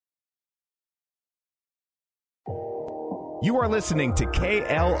You are listening to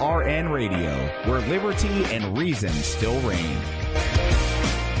KLRN Radio, where liberty and reason still reign.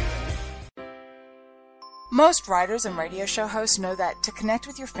 Most writers and radio show hosts know that to connect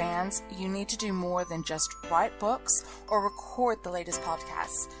with your fans, you need to do more than just write books or record the latest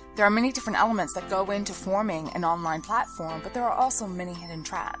podcasts. There are many different elements that go into forming an online platform, but there are also many hidden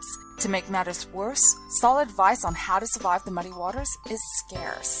traps. To make matters worse, solid advice on how to survive the muddy waters is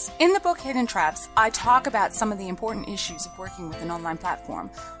scarce. In the book Hidden Traps, I talk about some of the important issues of working with an online platform,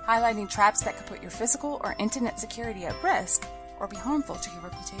 highlighting traps that could put your physical or internet security at risk or be harmful to your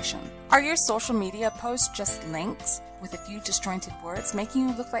reputation. Are your social media posts just links with a few disjointed words, making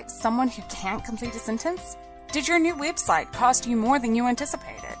you look like someone who can't complete a sentence? Did your new website cost you more than you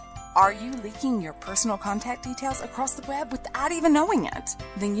anticipated? Are you leaking your personal contact details across the web without even knowing it?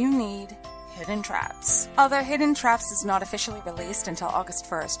 Then you need Hidden Traps. Although Hidden Traps is not officially released until August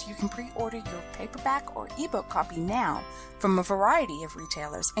 1st, you can pre-order your paperback or ebook copy now from a variety of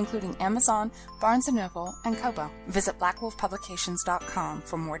retailers, including Amazon, Barnes & Noble, and Kobo. Visit blackwolfpublications.com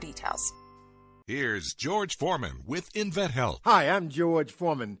for more details. Here's George Foreman with InventHelp. Hi, I'm George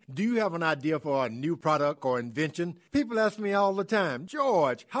Foreman. Do you have an idea for a new product or invention? People ask me all the time,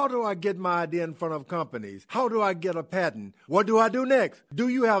 George, how do I get my idea in front of companies? How do I get a patent? What do I do next? Do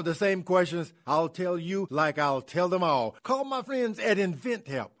you have the same questions? I'll tell you like I'll tell them all. Call my friends at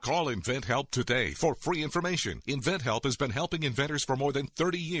InventHelp. Call InventHelp today for free information. InventHelp has been helping inventors for more than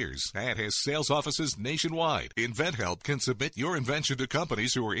 30 years and has sales offices nationwide. InventHelp can submit your invention to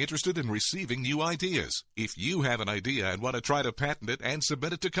companies who are interested in receiving new ideas. If you have an idea and want to try to patent it and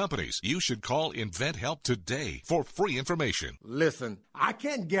submit it to companies, you should call InventHelp today for free information. Listen, I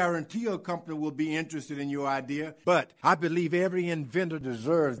can't guarantee a company will be interested in your idea, but I believe every inventor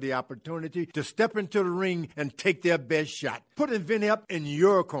deserves the opportunity to step into the ring and take their best shot. Put InventHelp in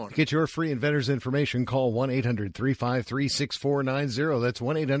your corner. To get your free inventor's information, call 1-800-353-6490. That's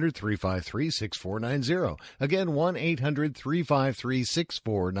 1-800-353-6490. Again,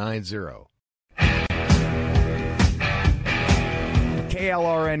 1-800-353-6490.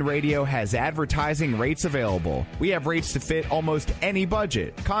 KLRN Radio has advertising rates available. We have rates to fit almost any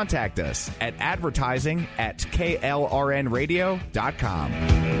budget. Contact us at advertising@klrnradio.com.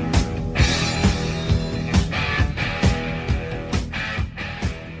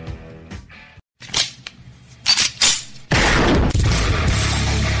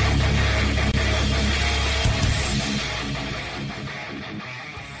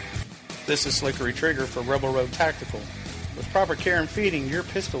 This is Slickery Trigger for Rebel Road Tactical. With proper care and feeding, your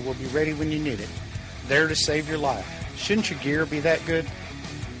pistol will be ready when you need it. There to save your life. Shouldn't your gear be that good?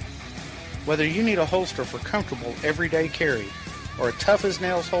 Whether you need a holster for comfortable everyday carry or a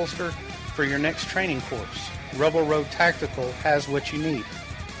tough-as-nails holster for your next training course, Rebel Road Tactical has what you need.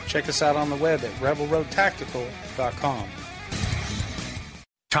 Check us out on the web at rebelroadtactical.com.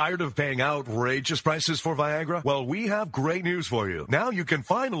 Tired of paying outrageous prices for Viagra? Well, we have great news for you. Now you can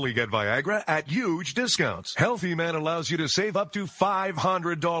finally get Viagra at huge discounts. Healthy Man allows you to save up to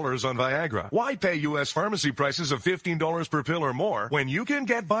 $500 on Viagra. Why pay U.S. pharmacy prices of $15 per pill or more when you can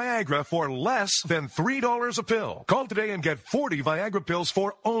get Viagra for less than $3 a pill? Call today and get 40 Viagra pills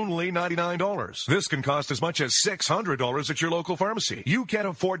for only $99. This can cost as much as $600 at your local pharmacy. You can't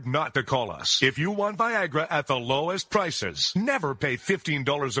afford not to call us. If you want Viagra at the lowest prices, never pay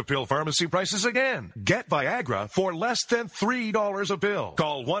 $15 a pill pharmacy prices again. Get Viagra for less than $3 a pill.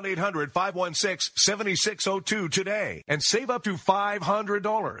 Call 1-800-516-7602 today and save up to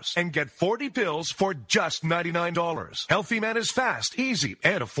 $500 and get 40 pills for just $99. Healthy Man is fast, easy,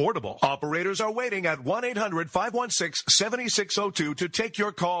 and affordable. Operators are waiting at 1-800-516-7602 to take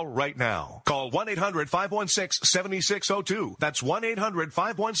your call right now. Call 1-800-516-7602. That's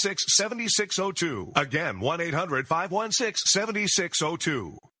 1-800-516-7602. Again,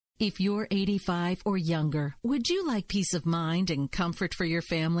 1-800-516-7602. If you're 85 or younger, would you like peace of mind and comfort for your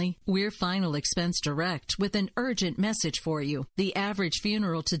family? We're Final Expense Direct with an urgent message for you. The average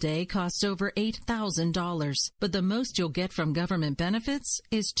funeral today costs over $8,000, but the most you'll get from government benefits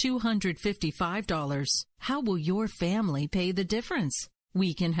is $255. How will your family pay the difference?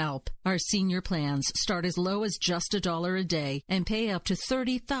 We can help. Our senior plans start as low as just $1 a day and pay up to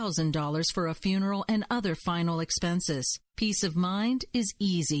 $30,000 for a funeral and other final expenses. Peace of mind is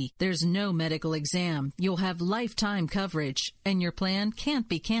easy. There's no medical exam. You'll have lifetime coverage, and your plan can't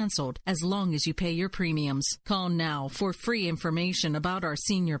be canceled as long as you pay your premiums. Call now for free information about our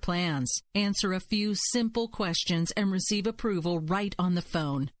senior plans. Answer a few simple questions and receive approval right on the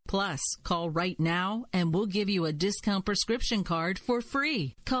phone. Plus, call right now and we'll give you a discount prescription card for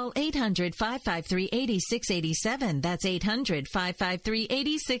free. Call 800-553-8687. That's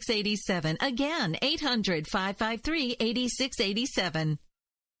 800-553-8687. Again, 800-553-8687.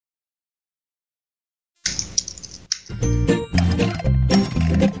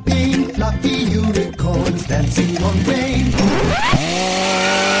 Pink fluffy unicorns dancing on rain.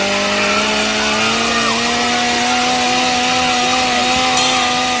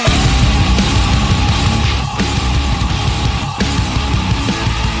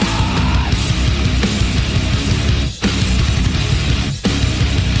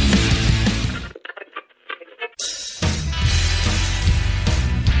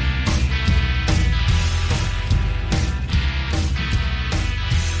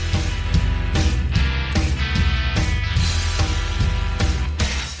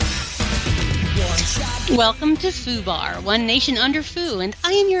 Welcome to FOOBAR, One Nation Under Foo, and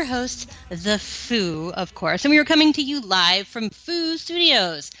I am your host, the Foo, of course, and we are coming to you live from Foo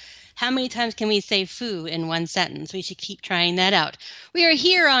Studios. How many times can we say Foo in one sentence? We should keep trying that out. We are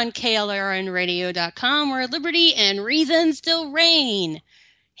here on KLRNradio.com, where liberty and reason still reign.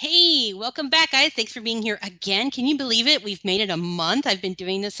 Hey, welcome back, guys. Thanks for being here again. Can you believe it? We've made it a month. I've been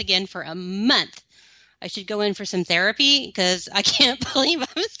doing this again for a month. I should go in for some therapy because I can't believe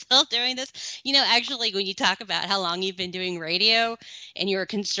I'm still doing this. You know, actually, when you talk about how long you've been doing radio and you're a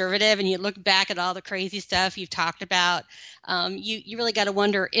conservative and you look back at all the crazy stuff you've talked about, you really got to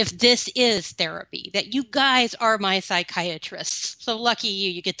wonder if this is therapy, that you guys are my psychiatrists. So lucky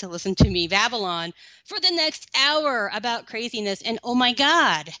you get to listen to me Babylon for the next hour about craziness. And oh my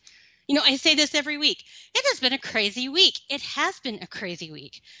God, you know, I say this every week. It has been a crazy week. It has been a crazy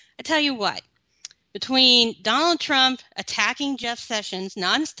week. I tell you what. Between Donald Trump attacking Jeff Sessions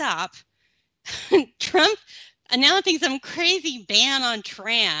nonstop, Trump announcing some crazy ban on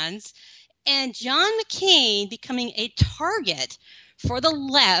trans, and John McCain becoming a target for the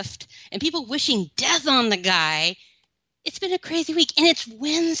left and people wishing death on the guy, it's been a crazy week. And it's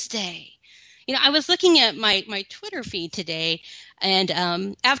Wednesday. You know, I was looking at my Twitter feed today, and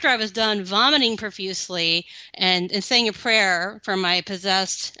after I was done vomiting profusely and saying a prayer for my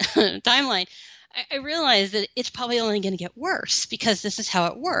possessed timeline, I realized that it's probably only going to get worse because this is how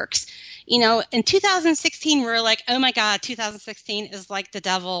it works. You know, in 2016, we were like, oh my God, 2016 is like the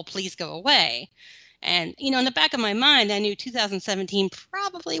devil, please go away. And, you know, in the back of my mind, I knew 2017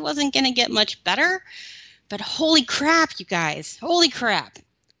 probably wasn't going to get much better. But holy crap, you guys, holy crap.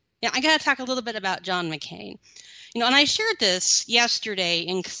 Yeah, I got to talk a little bit about John McCain. You know, and I shared this yesterday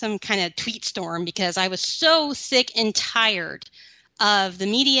in some kind of tweet storm because I was so sick and tired of the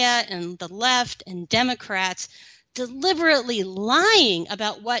media and the left and Democrats deliberately lying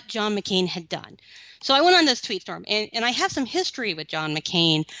about what John McCain had done. So I went on this tweet storm, and I have some history with John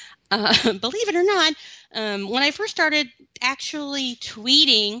McCain. Believe it or not, when I first started actually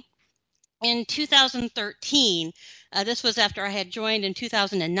tweeting in 2013, this was after I had joined in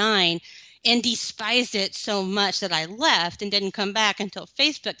 2009, and despised it so much that I left and didn't come back until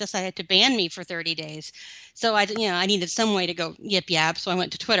Facebook decided to ban me for 30 days. So I needed some way to go yip yap, so I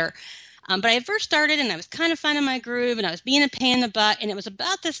went to Twitter. But I first started, and I was kind of finding my groove, and I was being a pain in the butt. And it was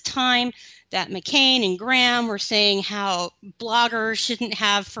about this time that McCain and Graham were saying how bloggers shouldn't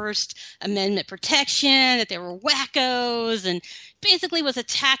have First Amendment protection, that they were wackos, and basically was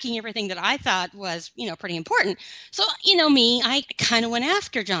attacking everything that I thought was, you know, pretty important. So, you know, me, I kind of went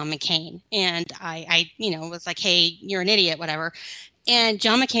after John McCain, and I was like, hey, you're an idiot, whatever. And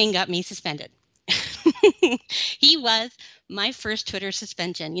John McCain got me suspended. He was my first Twitter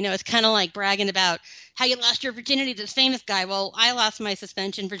suspension. You know, it's kind of like bragging about how you lost your virginity to this famous guy. Well, I lost my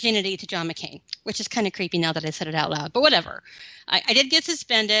suspension virginity to John McCain, which is kind of creepy now that I said it out loud, but whatever. I did get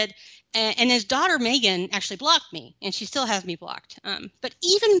suspended, and his daughter Megan actually blocked me, and she still has me blocked. But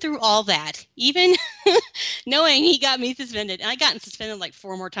even through all that, even knowing he got me suspended, and I gotten suspended like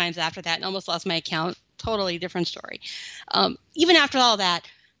 4 more times after that and almost lost my account, totally different story. Even after all that,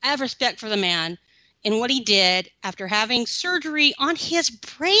 I have respect for the man and what he did after having surgery on his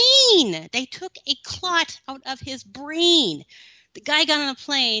brain. They took a clot out of his brain. The guy got on a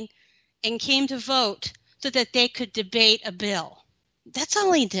plane and came to vote so that they could debate a bill. That's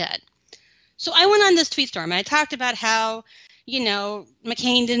all he did. So I went on this tweet storm, and I talked about how, you know,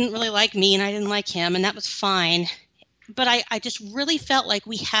 McCain didn't really like me and I didn't like him, and that was fine. But I just really felt like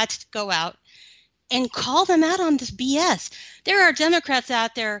we had to go out and call them out on this BS. There are Democrats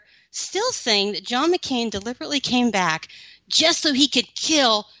out there still saying that John McCain deliberately came back just so he could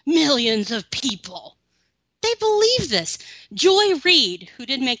kill millions of people. They believe this. Joy Reid, who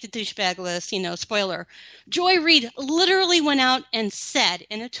did make the douchebag list, spoiler, Joy Reid literally went out and said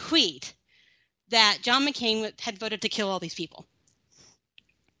in a tweet that John McCain had voted to kill all these people.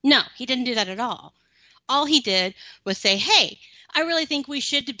 No, he didn't do that at all. All he did was say, hey, I really think we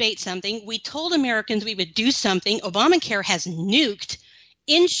should debate something. We told Americans we would do something. Obamacare has nuked.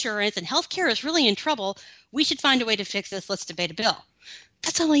 Insurance and healthcare is really in trouble. We should find a way to fix this. Let's debate a bill.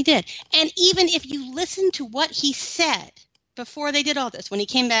 That's all he did. And even if you listen to what he said before they did all this, when he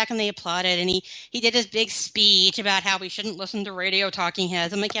came back and they applauded and he did his big speech about how we shouldn't listen to radio talking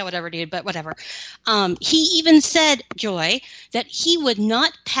heads. I'm like, yeah, whatever, dude, but whatever. He even said, Joy, that he would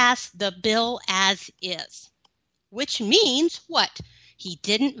not pass the bill as is, which means what? He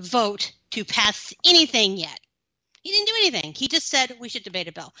didn't vote to pass anything yet. He didn't do anything. He just said we should debate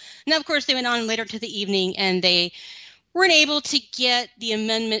a bill. Now, of course, they went on later to the evening and they weren't able to get the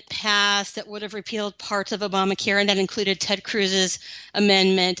amendment passed that would have repealed parts of Obamacare, and that included Ted Cruz's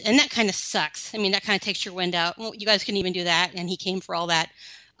amendment, and that kind of sucks. I mean, that kind of takes your wind out. Well, you guys couldn't even do that, and he came for all that.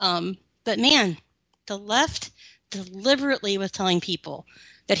 But man, the left deliberately was telling people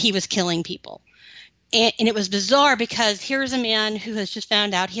that he was killing people. And it was bizarre because here's a man who has just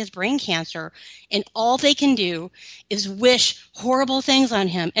found out he has brain cancer, and all they can do is wish horrible things on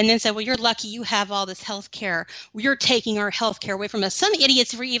him and then say, well, you're lucky you have all this health care. You're taking our health care away from us. Some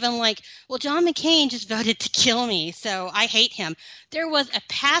idiots were even like, well, John McCain just voted to kill me, so I hate him. There was a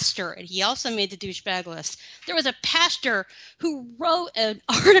pastor, and he also made the douchebag list. There was a pastor who wrote an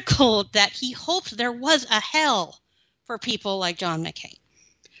article that he hoped there was a hell for people like John McCain,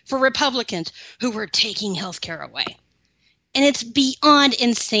 for Republicans who were taking health care away. And it's beyond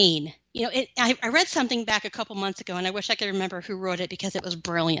insane. I read something back a couple months ago, and I wish I could remember who wrote it because it was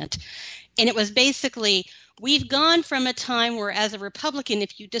brilliant. And it was basically, we've gone from a time where as a Republican,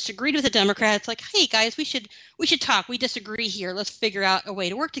 if you disagreed with a Democrat, it's like, hey, guys, we should talk. We disagree here. Let's figure out a way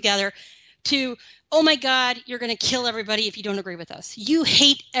to work together, to, oh my God, you're going to kill everybody if you don't agree with us. You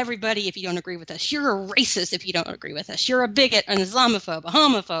hate everybody if you don't agree with us. You're a racist if you don't agree with us. You're a bigot, an Islamophobe, a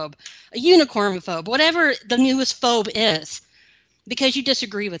homophobe, a unicornophobe, whatever the newest phobe is, because you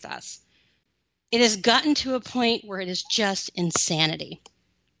disagree with us. It has gotten to a point where it is just insanity.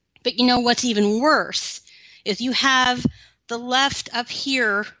 But you know what's even worse is you have the left up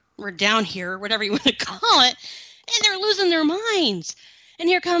here or down here, whatever you want to call it, and they're losing their minds. And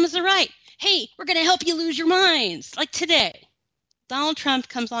here comes the right. Hey, we're going to help you lose your minds. Like today, Donald Trump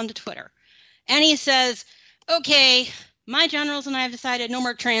comes onto Twitter and he says, okay, my generals and I have decided no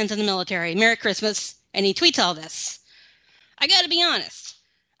more trans in the military. Merry Christmas. And he tweets all this. I got to be honest.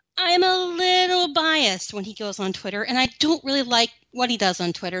 I'm a little biased when he goes on Twitter, and I don't really like what he does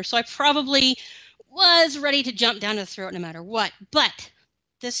on Twitter. So I probably was ready to jump down his throat no matter what. But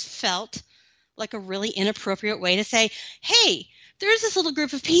this felt like a really inappropriate way to say, hey, there's this little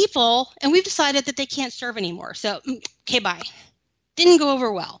group of people, and we've decided that they can't serve anymore. So, okay, bye. Didn't go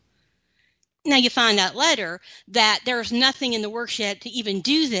over well. Now you find out later that there's nothing in the works yet to even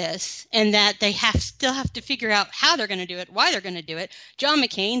do this, and that they still have to figure out how they're going to do it, why they're going to do it. John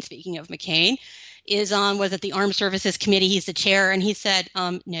McCain, speaking of McCain, is on, was it the Armed Services Committee? He's the chair, and he said,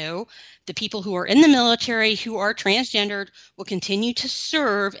 no, the people who are in the military who are transgendered will continue to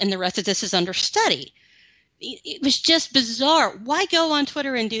serve, and the rest of this is under study. It was just bizarre. Why go on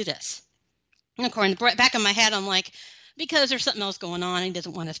Twitter and do this? And of course, in the back of my head, I'm like, because there's something else going on. He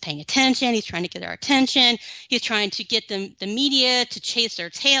doesn't want us paying attention. He's trying to get our attention. He's trying to get the media to chase their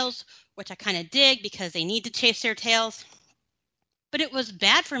tails, which I kind of dig because they need to chase their tails. But it was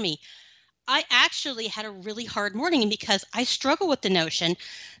bad for me. I actually had a really hard morning because I struggle with the notion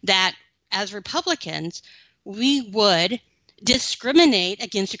that as Republicans, we would discriminate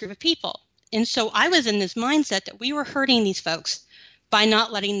against a group of people. And so I was in this mindset that we were hurting these folks by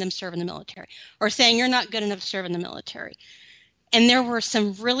not letting them serve in the military or saying you're not good enough to serve in the military. And there were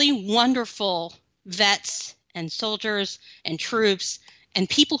some really wonderful vets and soldiers and troops and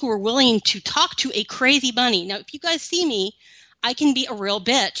people who were willing to talk to a crazy bunny. Now, if you guys see me, I can be a real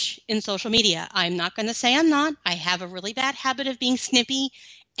bitch in social media. I'm not going to say I'm not. I have a really bad habit of being snippy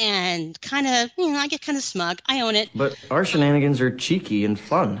and kind of, I get kind of smug. I own it. But our shenanigans are cheeky and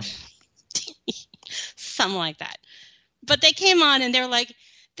fun. Something like that. But they came on and they're like,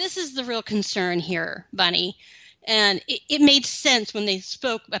 this is the real concern here, Bunny. And it made sense when they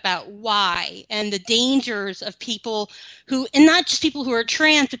spoke about why and the dangers of people who, and not just people who are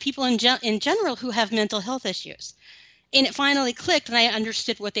trans, but people in general who have mental health issues. And it finally clicked and I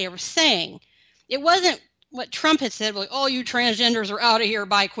understood what they were saying. It wasn't what Trump had said, like, oh, you transgenders are out of here,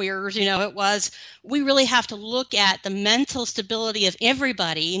 bi-queers. It was, we really have to look at the mental stability of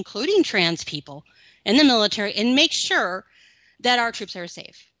everybody, including trans people, in the military and make sure that our troops are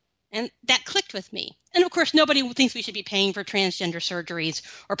safe. And that clicked with me. And of course, nobody thinks we should be paying for transgender surgeries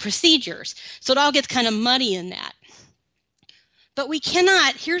or procedures. So it all gets kind of muddy in that. But we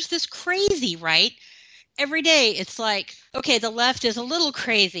cannot, here's this crazy, right? Every day it's like, okay, the left is a little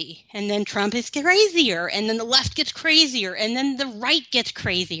crazy, and then Trump is crazier, and then the left gets crazier, and then the right gets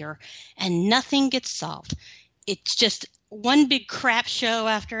crazier, and nothing gets solved. It's just one big crap show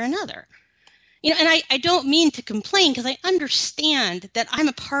after another. You know, and I don't mean to complain because I understand that I'm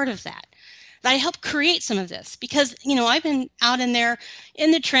a part of that I helped create some of this because, you know, I've been out in there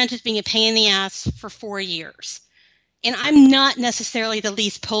in the trenches being a pain in the ass for 4 years. And I'm not necessarily the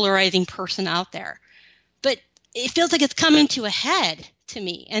least polarizing person out there. But it feels like it's coming to a head to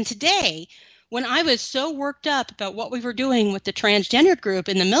me. And today, when I was so worked up about what we were doing with the transgender group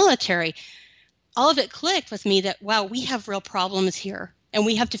in the military, all of it clicked with me that, wow, we have real problems here. And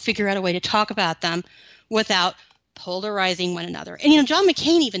we have to figure out a way to talk about them without polarizing one another. And, you know, John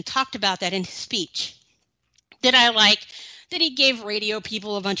McCain even talked about that in his speech. Did I like that he gave radio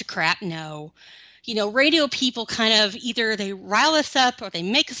people a bunch of crap? No. You know, radio people kind of either they rile us up or they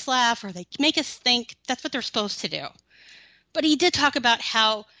make us laugh or they make us think. That's what they're supposed to do. But he did talk about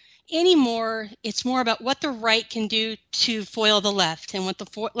how anymore it's more about what the right can do to foil the left and what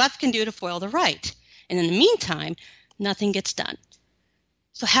the left can do to foil the right. And in the meantime, nothing gets done.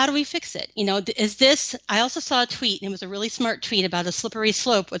 So how do we fix it? You know, is this, I also saw a tweet, and it was a really smart tweet about a slippery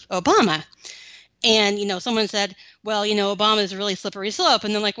slope with Obama. And, you know, someone said, well, you know, Obama is a really slippery slope.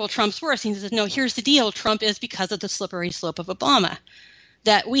 And then like, well, Trump's worse. And he says, no, here's the deal. Trump is because of the slippery slope of Obama.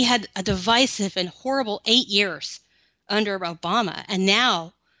 That we had a divisive and horrible 8 years under Obama. And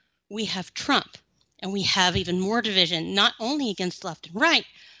now we have Trump. And we have even more division, not only against left and right,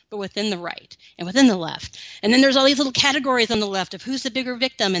 but within the right and within the left. And then there's all these little categories on the left of who's the bigger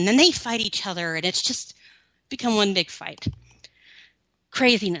victim. And then they fight each other. And it's just become one big fight.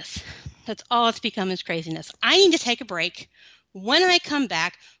 Craziness. That's all it's become is craziness. I need to take a break. When I come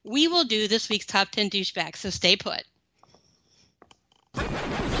back, we will do this week's Top 10 Douchebags. So stay put.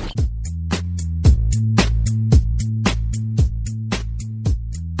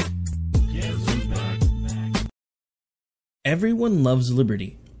 Everyone loves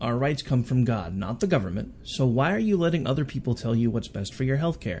liberty. Our rights come from God, not the government. So why are you letting other people tell you what's best for your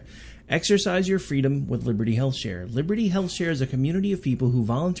health care? Exercise your freedom with Liberty Health Share. Liberty Health Share is a community of people who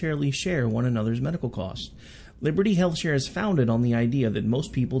voluntarily share one another's medical costs. Liberty Health Share is founded on the idea that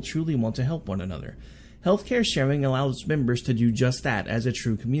most people truly want to help one another. Healthcare sharing allows members to do just that as a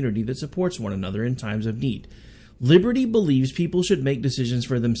true community that supports one another in times of need. Liberty believes people should make decisions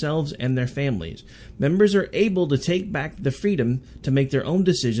for themselves and their families. Members are able to take back the freedom to make their own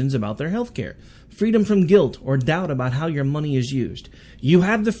decisions about their health care. Freedom from guilt or doubt about how your money is used. You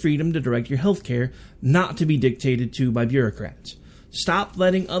have the freedom to direct your health care, not to be dictated to by bureaucrats. Stop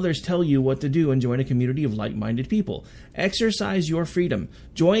letting others tell you what to do and join a community of like-minded people. Exercise your freedom.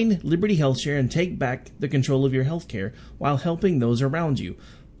 Join Liberty Health Share and take back the control of your health care while helping those around you.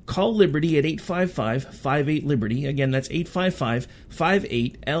 Call Liberty at 855-58-LIBERTY. Again, that's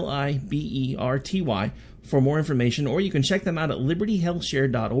 855-58-LIBERTY for more information, or you can check them out at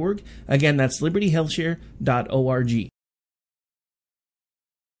libertyhealthshare.org. Again, that's libertyhealthshare.org.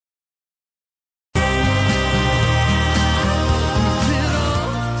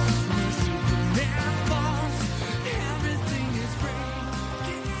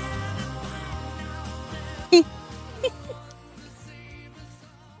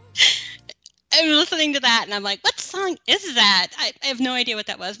 I'm listening to that and I'm like, what song is that? I have no idea what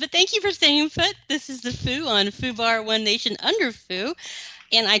that was, but thank you for staying put. This is the Foo on FOOBAR, One Nation Under Foo.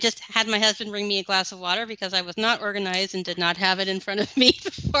 And I just had my husband bring me a glass of water because I was not organized and did not have it in front of me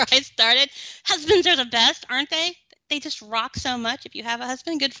before I started. Husbands are the best, aren't they? They just rock so much. If you have a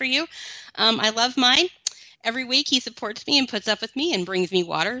husband, good for you. I love mine. Every week he supports me and puts up with me and brings me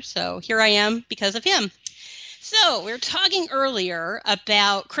water. So here I am because of him. So we were talking earlier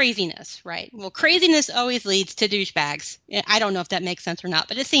about craziness, right? Well, craziness always leads to douchebags. I don't know if that makes sense or not,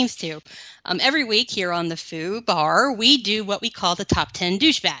 but it seems to. Every week here on the FOOBAR, we do what we call the Top 10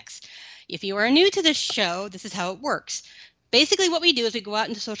 Douchebags. If you are new to this show, this is how it works. Basically what we do is we go out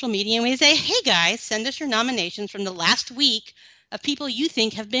into social media and we say, hey guys, send us your nominations from the last week of people you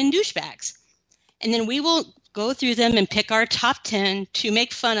think have been douchebags. And then we will go through them and pick our top 10 to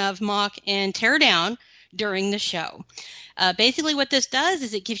make fun of, mock, and tear down during the show. Basically what this does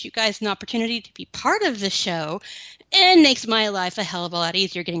is it gives you guys an opportunity to be part of the show and makes my life a hell of a lot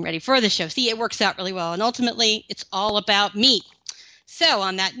easier getting ready for the show. See, it works out really well, and ultimately it's all about me. So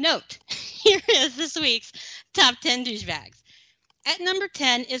on that note, here is this week's Top 10 Douchebags. At number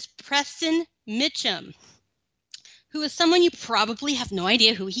 10 is Preston Mitchum, who is someone you probably have no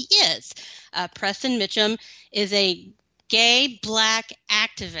idea who he is. Preston Mitchum is a gay black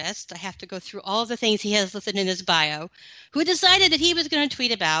activist. I have to go through all the things he has listed in his bio, who decided that he was going to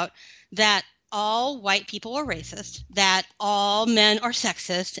tweet about that all white people are racist, that all men are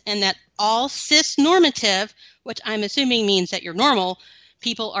sexist, and that all cis-normative, which I'm assuming means that you're normal,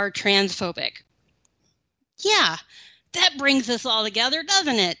 people are transphobic. Yeah, that brings us all together,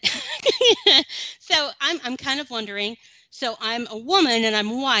 doesn't it? So I'm kind of wondering, so I'm a woman and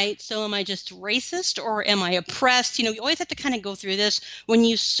I'm white, so am I just racist or am I oppressed? You always have to kind of go through this when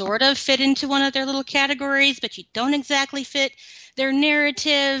you sort of fit into one of their little categories, but you don't exactly fit their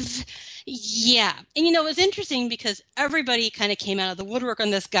narrative. Yeah. And it was interesting because everybody kind of came out of the woodwork on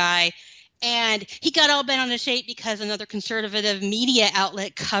this guy, and he got all bent on his shape because another conservative media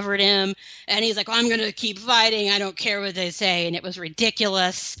outlet covered him, and he's like, I'm going to keep fighting. I don't care what they say. And it was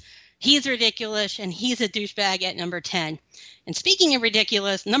ridiculous. He's ridiculous, and he's a douchebag at number 10. And speaking of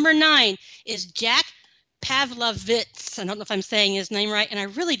ridiculous, number 9 is Jack Pavlovitz. I don't know if I'm saying his name right, and I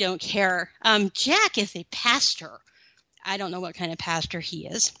really don't care. Jack is a pastor. I don't know what kind of pastor he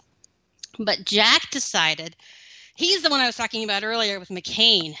is. But Jack decided, he's the one I was talking about earlier with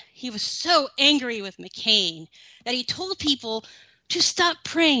McCain. He was so angry with McCain that he told people to stop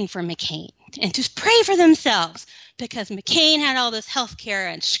praying for McCain and to pray for themselves because McCain had all this health care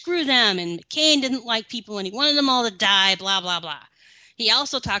and screw them, and McCain didn't like people and he wanted them all to die, blah, blah, blah. He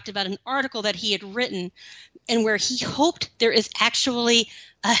also talked about an article that he had written and where he hoped there is actually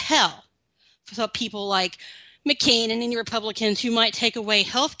a hell for people like McCain and any Republicans who might take away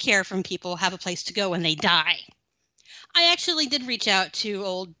health care from people have a place to go when they die. I actually did reach out to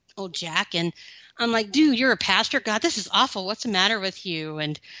old Jack, and I'm like, dude, you're a pastor? God, this is awful. What's the matter with you?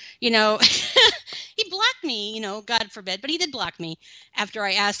 And, he blocked me, God forbid, but he did block me after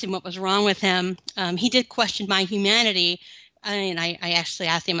I asked him what was wrong with him. He did question my humanity, and I actually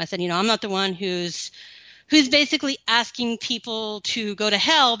asked him, I said, I'm not the one who's basically asking people to go to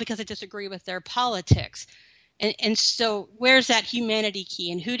hell because I disagree with their politics. And so where's that humanity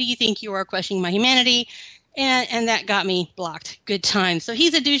key? And who do you think you are questioning my humanity? And that got me blocked. Good time. So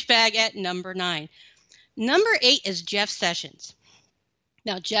he's a douchebag at number 9. Number 8 is Jeff Sessions.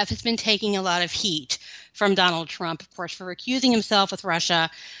 Now, Jeff has been taking a lot of heat from Donald Trump, of course, for accusing himself with Russia.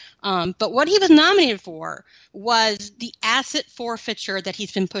 But what he was nominated for was the asset forfeiture that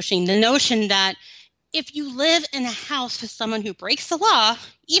he's been pushing, the notion that if you live in a house with someone who breaks the law,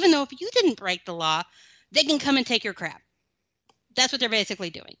 even though if you didn't break the law, they can come and take your crap. That's what they're basically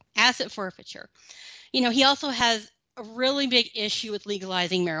doing, asset forfeiture. He also has a really big issue with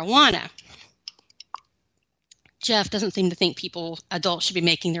legalizing marijuana. Jeff doesn't seem to think adults should be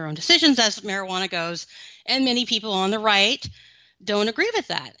making their own decisions as marijuana goes, and many people on the right don't agree with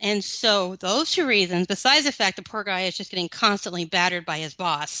that. And so those two reasons, besides the fact the poor guy is just getting constantly battered by his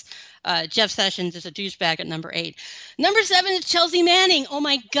boss, Jeff Sessions is a douchebag at number 8. Number 7 is Chelsea Manning. Oh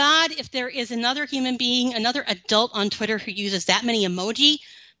my God, if there is another human being, another adult on Twitter who uses that many emoji,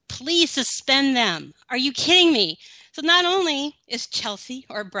 please suspend them. Are you kidding me? So not only is Chelsea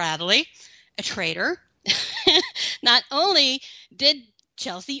or Bradley a traitor, not only did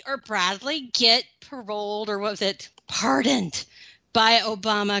Chelsea or Bradley get paroled or pardoned by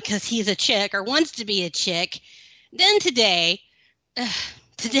Obama because he's a chick or wants to be a chick, then today,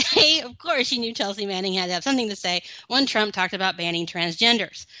 of course, you knew Chelsea Manning had to have something to say when Trump talked about banning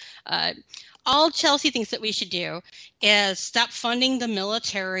transgenders. All Chelsea thinks that we should do is stop funding the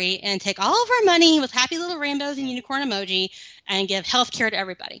military and take all of our money with happy little rainbows and unicorn emoji and give health care to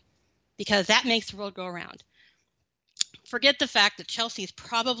everybody, because that makes the world go around. Forget the fact that Chelsea is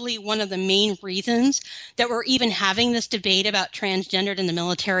probably one of the main reasons that we're even having this debate about transgendered in the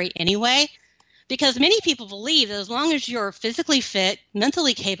military anyway, because many people believe that as long as you're physically fit,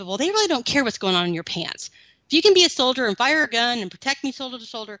 mentally capable, they really don't care what's going on in your pants. If you can be a soldier and fire a gun and protect me shoulder to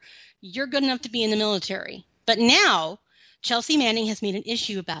shoulder, you're good enough to be in the military. But now Chelsea Manning has made an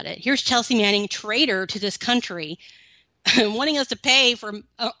issue about it. Here's Chelsea Manning, traitor to this country, wanting us to pay for,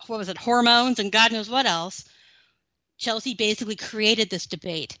 hormones and God knows what else. Chelsea basically created this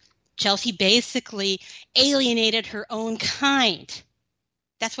debate. Chelsea basically alienated her own kind.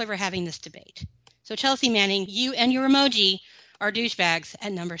 That's why we're having this debate. So Chelsea Manning, you and your emoji are douchebags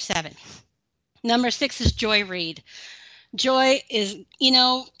at number 7. Number 6 is Joy Reid. Joy is,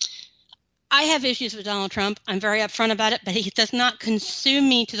 I have issues with Donald Trump. I'm very upfront about it, but he does not consume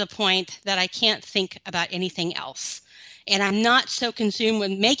me to the point that I can't think about anything else. And I'm not so consumed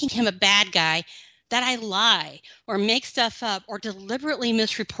with making him a bad guy that I lie or make stuff up or deliberately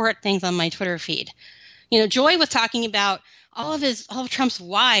misreport things on my Twitter feed. Joy was talking about all of Trump's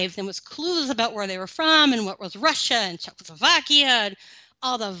wives and was clueless about where they were from and what was Russia and Czechoslovakia and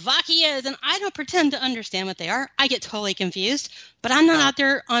all the Vakias, and I don't pretend to understand what they are. I get totally confused, but I'm not out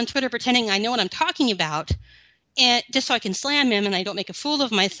there on Twitter pretending I know what I'm talking about, and just so I can slam him and I don't make a fool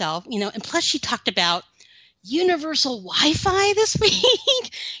of myself, And plus, she talked about universal Wi-Fi this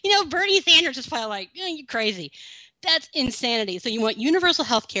week. Bernie Sanders is probably like, "You crazy." That's insanity. So you want universal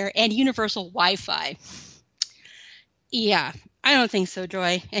health care and universal Wi-Fi. Yeah, I don't think so,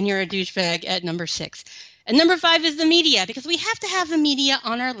 Joy. And you're a douchebag at number 6. And number 5 is the media, because we have to have the media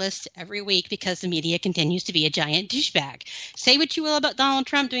on our list every week because the media continues to be a giant douchebag. Say what you will about Donald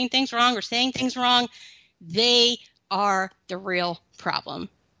Trump doing things wrong or saying things wrong. They are the real problem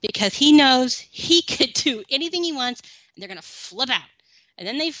because he knows he could do anything he wants and they're going to flip out. And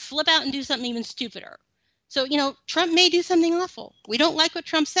then they flip out and do something even stupider. So, Trump may do something awful. We don't like what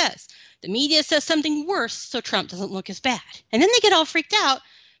Trump says. The media says something worse so Trump doesn't look as bad. And then they get all freaked out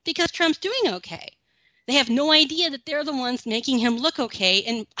because Trump's doing okay. They have no idea that they're the ones making him look okay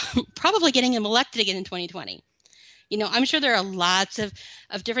and probably getting him elected again in 2020. I'm sure there are lots of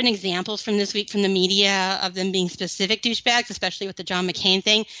different examples from this week from the media of them being specific douchebags, especially with the John McCain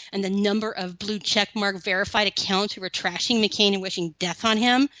thing and the number of blue checkmark verified accounts who were trashing McCain and wishing death on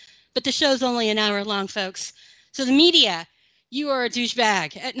him. But the show's only an hour long, folks. So the media, you are a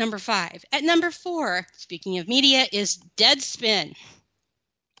douchebag at number 5. At number 4, speaking of media, is Deadspin.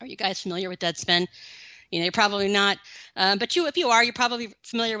 Are you guys familiar with Deadspin? You're probably not. But if you are, you're probably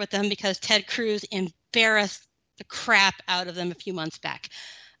familiar with them because Ted Cruz embarrassed the crap out of them a few months back.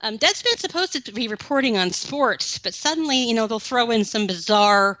 Deadspin's supposed to be reporting on sports, but suddenly, they'll throw in some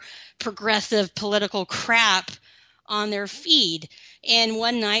bizarre, progressive political crap on their feed. And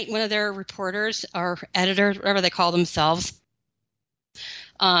one night, one of their reporters or editors, whatever they call themselves,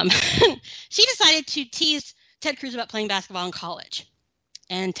 she decided to tease Ted Cruz about playing basketball in college.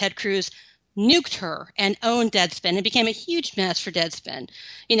 And Ted Cruz nuked her and owned Deadspin. It became a huge mess for Deadspin.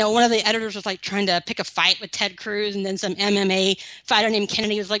 One of the editors was like trying to pick a fight with Ted Cruz, and then some MMA fighter named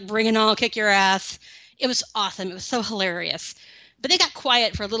Kennedy was like, "Bring it on, kick your ass." It was awesome. It was so hilarious. But they got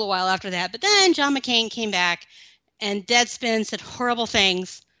quiet for a little while after that. But then John McCain came back, and Deadspin said horrible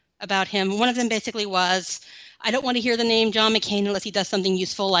things about him. One of them basically was, "I don't want to hear the name John McCain unless he does something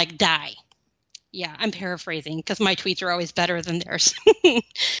useful like die." Yeah, I'm paraphrasing because my tweets are always better than theirs.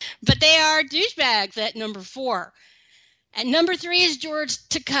 But they are douchebags at number 4. At number 3 is George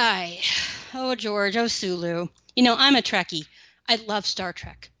Takei. Oh, George. Oh, Sulu. I'm a Trekkie. I love Star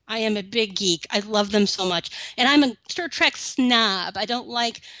Trek. I am a big geek. I love them so much. And I'm a Star Trek snob. I don't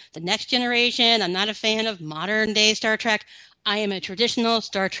like the Next Generation. I'm not a fan of modern day Star Trek. I am a traditional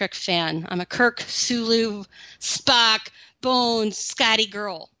Star Trek fan. I'm a Kirk, Sulu, Spock, Bones, Scotty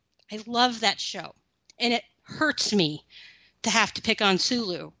girl. I love that show. And it hurts me to have to pick on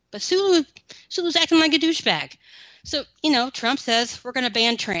Sulu. But Sulu's acting like a douchebag. So, Trump says we're going to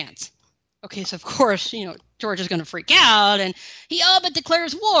ban trans. Okay, so of course, George is going to freak out, and he all but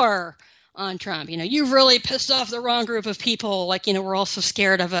declares war on Trump. You've really pissed off the wrong group of people. Like, we're all so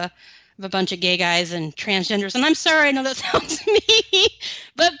scared of a bunch of gay guys and transgenders. And I'm sorry, I know that sounds mean,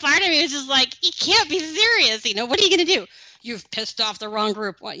 but part of me is just like, he can't be serious. What are you going to do? You've pissed off the wrong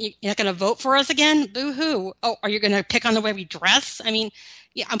group. What, you're not going to vote for us again? Boo-hoo. Oh, are you going to pick on the way we dress? I mean,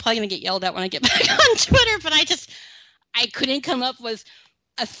 yeah, I'm probably going to get yelled at when I get back on Twitter, but I couldn't come up with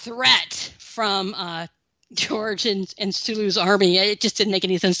a threat from George and Sulu's army. It just didn't make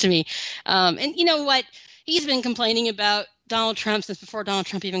any sense to me. And you know what? He's been complaining about Donald Trump since before Donald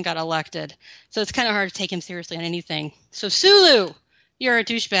Trump even got elected. So it's kind of hard to take him seriously on anything. So Sulu, you're a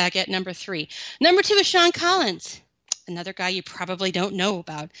douchebag at number 3. Number 2 is Sean Collins. Another guy you probably don't know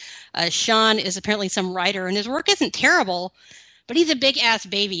about. Sean is apparently some writer, and his work isn't terrible, but he's a big-ass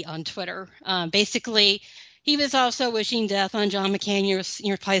baby on Twitter. Basically, he was also wishing death on John McCain.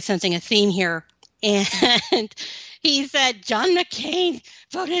 You're probably sensing a theme here. And he said, John McCain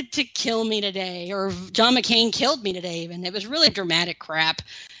voted to kill me today, or John McCain killed me today. And it was really dramatic crap.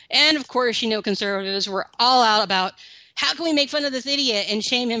 And, of course, conservatives were all out about how can we make fun of this idiot and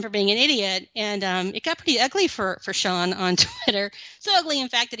shame him for being an idiot? And it got pretty ugly for Sean on Twitter. So ugly, in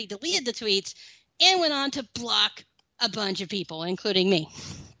fact, that he deleted the tweets and went on to block a bunch of people, including me.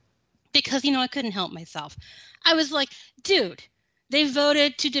 Because, I couldn't help myself. I was like, dude, they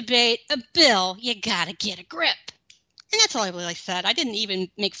voted to debate a bill. You got to get a grip. And that's all I really said. I didn't even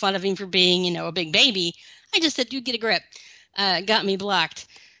make fun of him for being, a big baby. I just said, dude, get a grip. Got me blocked.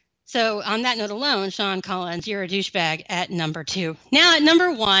 So on that note alone, Sean Collins, you're a douchebag at number 2. Now at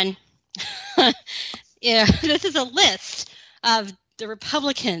number 1, this is a list of the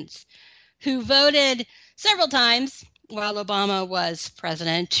Republicans who voted several times while Obama was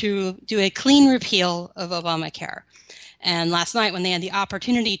president to do a clean repeal of Obamacare. And last night, when they had the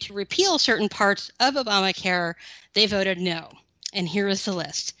opportunity to repeal certain parts of Obamacare, they voted no. And here is the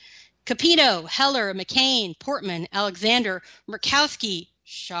list. Capito, Heller, McCain, Portman, Alexander, Murkowski,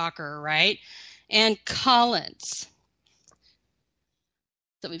 shocker, right? And Collins.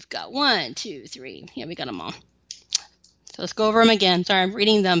 So we've got 1, 2, 3. Yeah, we got them all. So let's go over them again. Sorry, I'm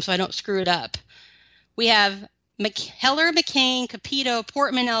reading them so I don't screw it up. We have Heller, McCain, Capito,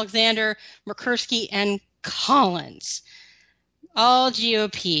 Portman, Alexander, Murkowski, and Collins. All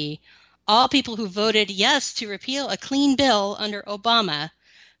GOP, all people who voted yes to repeal a clean bill under Obama,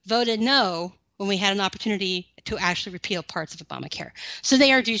 voted no when we had an opportunity to actually repeal parts of Obamacare. So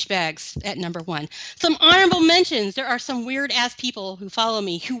they are douchebags at number 1. Some honorable mentions. There are some weird-ass people who follow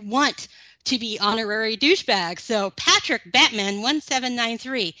me who want to be honorary douchebags. So Patrick Batman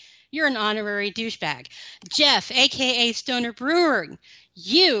 1793, you're an honorary douchebag. Jeff, a.k.a. Stoner Brewing,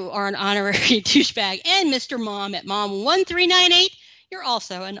 you are an honorary douchebag. And Mr. Mom at Mom1398, you're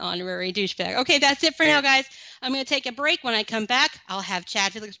also an honorary douchebag. Okay, that's it for now, guys. I'm going to take a break. When I come back, I'll have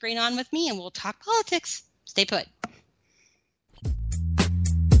Chad Felix Green on with me, and we'll talk politics. Stay put.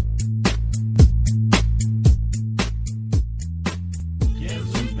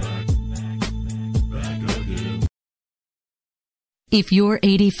 If you're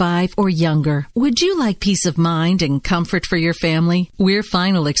 85 or younger, would you like peace of mind and comfort for your family? We're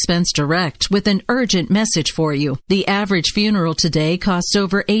Final Expense Direct with an urgent message for you. The average funeral today costs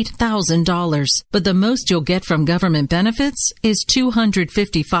over $8,000, but the most you'll get from government benefits is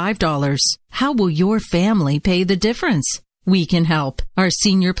 $255. How will your family pay the difference? We can help. Our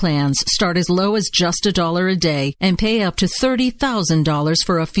senior plans start as low as just $1 a day and pay up to $30,000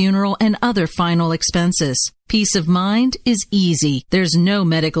 for a funeral and other final expenses. Peace of mind is easy. There's no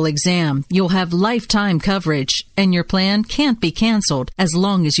medical exam. You'll have lifetime coverage, and your plan can't be canceled as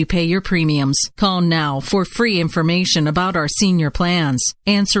long as you pay your premiums. Call now for free information about our senior plans.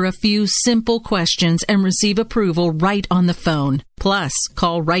 Answer a few simple questions and receive approval right on the phone. Plus,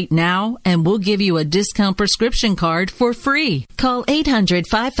 call right now and we'll give you a discount prescription card for free. Call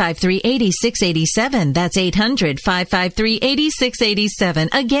 800-553-8687. That's 800-553-8687.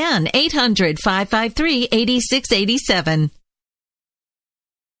 Again, 800-553-8687. 687.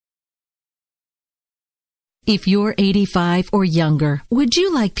 If you're 85 or younger, would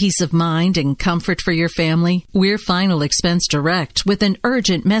you like peace of mind and comfort for your family? We're Final Expense Direct with an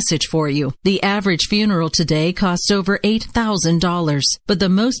urgent message for you. The average funeral today costs over $8,000, but the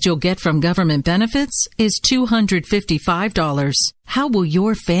most you'll get from government benefits is $255. How will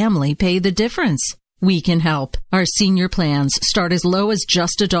your family pay the difference? We can help. Our senior plans start as low as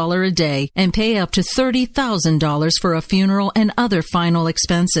just $1 a day and pay up to $30,000 for a funeral and other final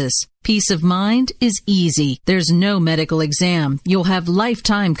expenses. Peace of mind is easy. There's no medical exam. You'll have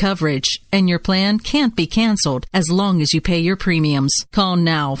lifetime coverage, and your plan can't be canceled as long as you pay your premiums. Call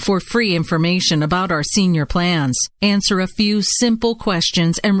now for free information about our senior plans. Answer a few simple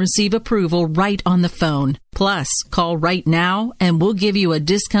questions and receive approval right on the phone. Plus, call right now and we'll give you a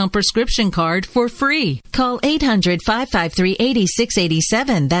discount prescription card for free. Call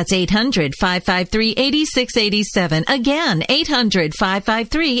 800-553-8687. That's 800-553-8687. Again,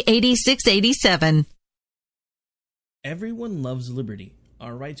 800-553-8687. Everyone loves liberty.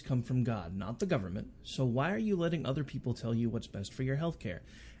 Our rights come from God, not the government. So why are you letting other people tell you what's best for your health care?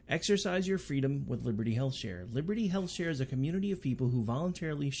 Exercise your freedom with Liberty Health Share. Liberty Health Share is a community of people who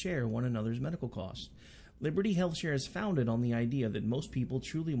voluntarily share one another's medical costs. Liberty Health Share is founded on the idea that most people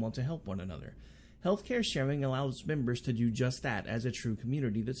truly want to help one another. Healthcare sharing allows members to do just that as a true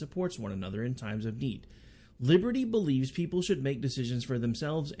community that supports one another in times of need. Liberty believes people should make decisions for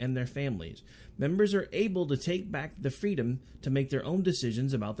themselves and their families. Members are able to take back the freedom to make their own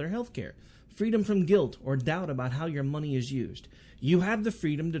decisions about their healthcare. Freedom from guilt or doubt about how your money is used. You have the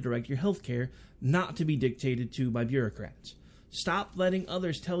freedom to direct your healthcare, not to be dictated to by bureaucrats. Stop letting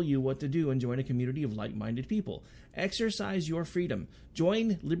others tell you what to do and join a community of like-minded people. Exercise your freedom.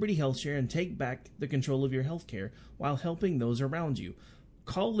 Join Liberty Health Share and take back the control of your healthcare while helping those around you.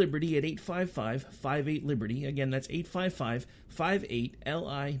 Call Liberty at 855-58-LIBERTY. Again, that's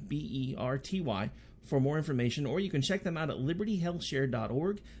 855-58-LIBERTY for more information, or you can check them out at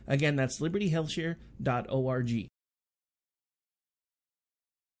libertyhealthshare.org. Again, that's libertyhealthshare.org.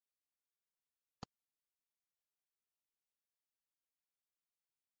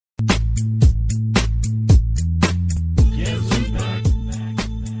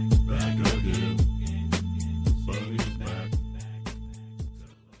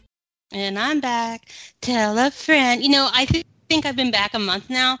 And I'm back. Tell a friend. You know, I think think I've been back a month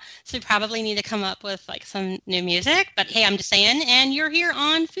now, so we probably need to come up with like some new music. But hey, I'm just saying, and you're here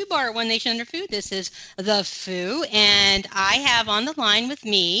on FOOBAR, One Nation Under Foo. This is the Foo, and I have on the line with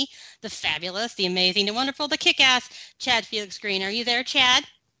me the fabulous, the amazing, the wonderful, the kick-ass Chad Felix Green. Are you there, Chad?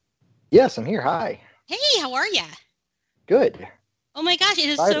 Yes, I'm here. Hi. Hey, how are ya? Good. Oh my gosh, it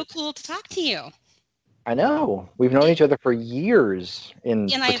is so cool to talk to you. I know. We've known each other for years in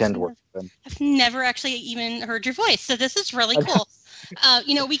pretend work. I've never actually even heard your voice, so this is really cool.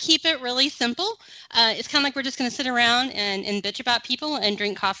 We keep it really simple. It's kind of like we're just going to sit around and bitch about people and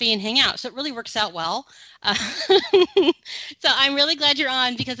drink coffee and hang out. So it really works out well. So I'm really glad you're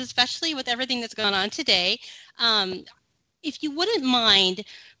on, because especially with everything that's gone on today, if you wouldn't mind,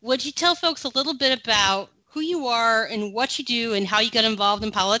 would you tell folks a little bit about who you are and what you do and how you got involved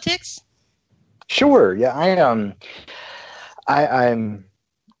in politics? Sure. Yeah, I'm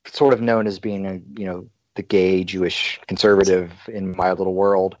sort of known as being the gay Jewish conservative in my little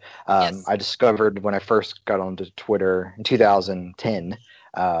world. Yes. I discovered when I first got onto Twitter in 2010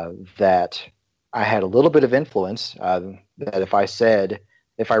 that I had a little bit of influence. That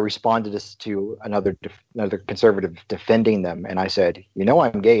if I responded to another conservative defending them, and I said,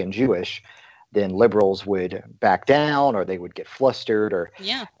 I'm gay and Jewish, then liberals would back down, or they would get flustered,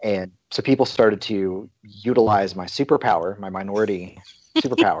 and so people started to utilize my superpower, my minority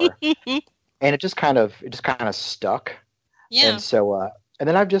superpower, and it just kind of stuck. Yeah. And so, and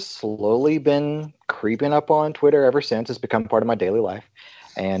then I've just slowly been creeping up on Twitter ever since. It's become part of my daily life,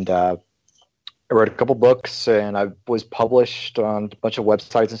 and I wrote a couple books, and I was published on a bunch of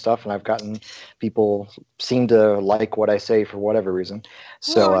websites and stuff, and I've gotten people seem to like what I say for whatever reason.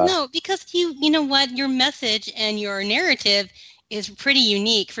 So no, because you know what, your message and your narrative is pretty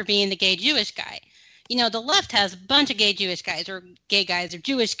unique for being the gay Jewish guy. The left has a bunch of gay Jewish guys, or gay guys, or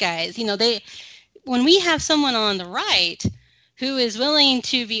Jewish guys. When we have someone on the right who is willing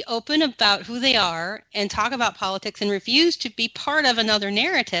to be open about who they are and talk about politics and refuse to be part of another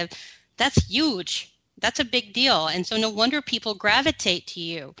narrative, that's huge. That's a big deal. And so no wonder people gravitate to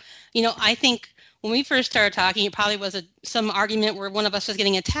you. I think when we first started talking, it probably was some argument where one of us was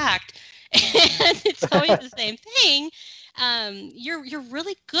getting attacked. And it's always the same thing. You're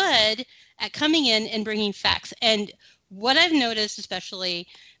really good at coming in and bringing facts. And what I've noticed especially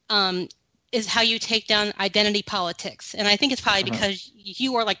is how you take down identity politics. And I think it's probably because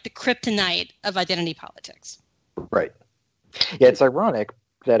you are like the kryptonite of identity politics. Right. Yeah, it's ironic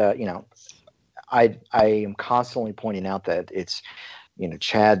that I am constantly pointing out that it's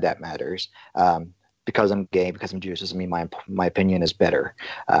Chad that matters, because I'm gay, because I'm Jewish doesn't mean my opinion is better,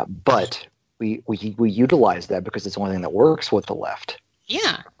 but we utilize that because it's the only thing that works with the left.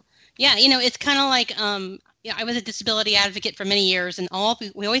 Yeah, it's kind of like I was a disability advocate for many years, and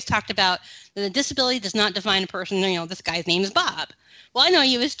we always talked about that the disability does not define a person. This guy's name is Bob. Well, I know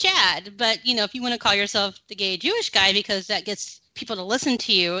you as Chad, but if you want to call yourself the gay Jewish guy because that gets people to listen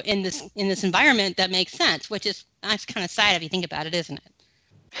to you in this environment, that makes sense. Which is that's kind of sad if you think about it, isn't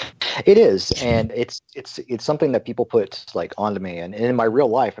it? It is, and it's something that people put like onto me, and in my real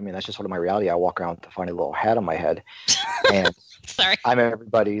life, that's just sort of my reality. I walk around with a funny little hat on my head, and sorry, I'm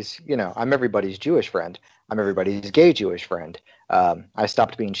everybody's Jewish friend. I'm everybody's gay Jewish friend. I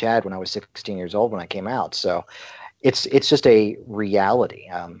stopped being Chad when I was 16 years old when I came out, so. It's just a reality.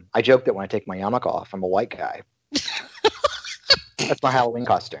 I joke that when I take my yarmulke off, I'm a white guy. That's my Halloween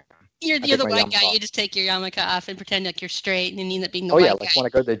costume. You're the white guy. You just take your yarmulke off and pretend like you're straight, and then you end up being the white guy. Like when I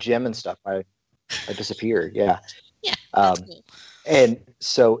go to the gym and stuff, I disappear. Yeah. Yeah. That's cool. And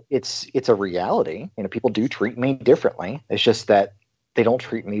so it's a reality. People do treat me differently. It's just that they don't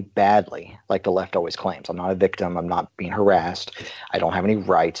treat me badly, like the left always claims. I'm not a victim. I'm not being harassed. I don't have any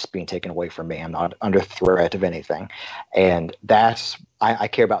rights being taken away from me. I'm not under threat of anything. And I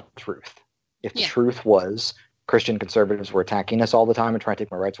care about truth. If the truth was Christian conservatives were attacking us all the time and trying to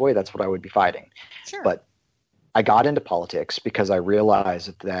take my rights away, that's what I would be fighting. Sure. But I got into politics because I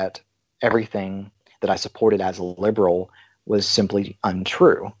realized that everything that I supported as a liberal was simply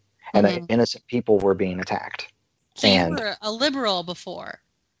untrue, and that innocent people were being attacked. So you were a liberal before.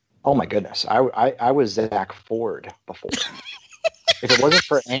 Oh my goodness, I was Zach Ford before. If it wasn't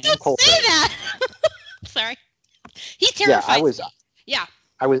for Ann Coulter, say that. Sorry, he terrifies me. Yeah,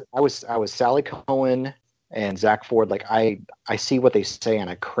 I was Sally Cohen and Zach Ford. Like I see what they say and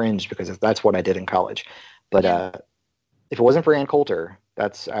I cringe because that's what I did in college. But if it wasn't for Ann Coulter,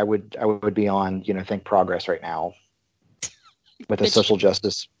 I would be on Think Progress right now with a social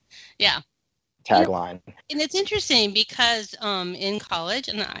justice. Yeah. Tagline. And it's interesting because in college,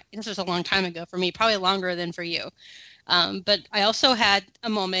 and this was a long time ago for me, probably longer than for you, But I also had a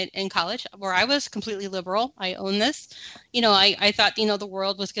moment in college where I was completely liberal. I own this. I thought, the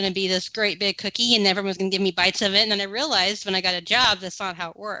world was going to be this great big cookie and everyone was going to give me bites of it. And then I realized when I got a job, that's not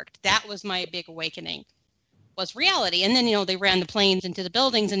how it worked. That was my big awakening, was reality. And then, they ran the planes into the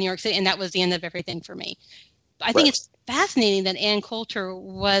buildings in New York City, and that was the end of everything for me. I think it's fascinating that Ann Coulter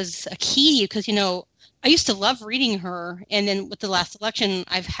was a key because, I used to love reading her, and then with the last election,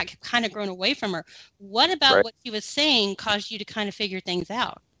 I've kind of grown away from her. What about what she was saying caused you to kind of figure things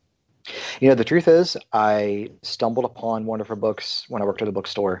out? The truth is, I stumbled upon one of her books when I worked at a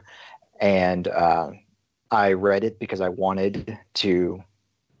bookstore, and I read it because I wanted to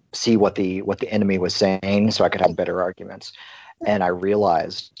see what the enemy was saying so I could have better arguments. And I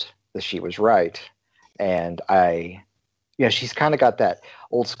realized that she was right. And she's kind of got that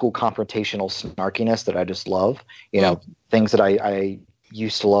old school confrontational snarkiness that I just love. Things that I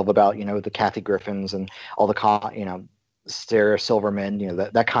used to love about, the Kathy Griffins and all the, Sarah Silverman,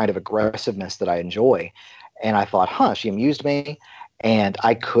 that kind of aggressiveness that I enjoy. And I thought, she amused me, and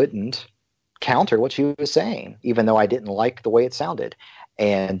I couldn't counter what she was saying, even though I didn't like the way it sounded.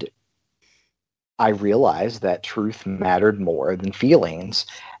 And I realized that truth mattered more than feelings.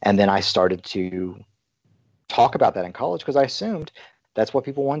 And then I started to talk about that in college because I assumed that's what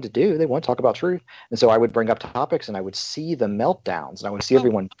people wanted to do. They want to talk about truth. And so I would bring up topics and I would see the meltdowns and I would see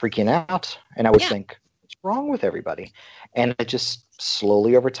everyone freaking out. And I would think, what's wrong with everybody? And it just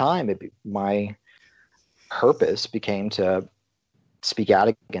slowly over time, my purpose became to speak out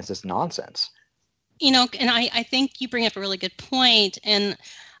against this nonsense. And I think you bring up a really good point. And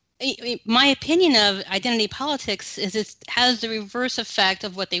my opinion of identity politics is it has the reverse effect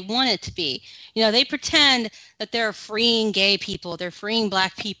of what they want it to be. They pretend that they're freeing gay people, they're freeing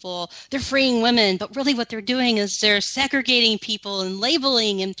black people, they're freeing women, but really what they're doing is they're segregating people and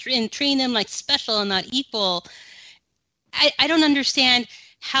labeling and treating them like special and not equal. I don't understand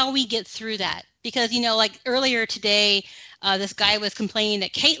how we get through that because, like earlier today, this guy was complaining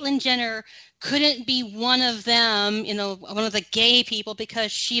that Caitlyn Jenner couldn't be one of them, one of the gay people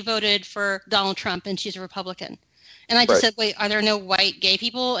because she voted for Donald Trump and she's a Republican. And I just said, wait, are there no white gay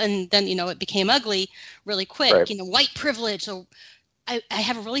people? And then, it became ugly really quick, white privilege. So I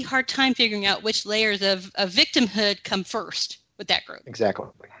have a really hard time figuring out which layers of victimhood come first with that group. Exactly.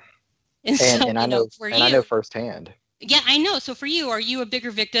 And I know firsthand. Yeah, I know. So for you, are you a bigger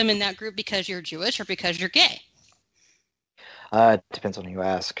victim in that group because you're Jewish or because you're gay? It depends on who you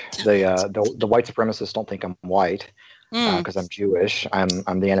ask. The white supremacists don't think I'm white because I'm Jewish.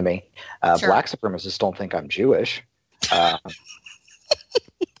 I'm the enemy. Black supremacists don't think I'm Jewish.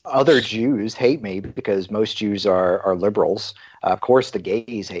 Other Jews hate me because most Jews are liberals. Of course, the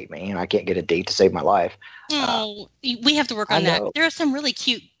gays hate me, and I can't get a date to save my life. We have to work on that. There are some really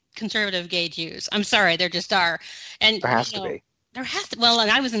cute conservative gay Jews. I'm sorry, there just are. And there has to be. There has to. Well, and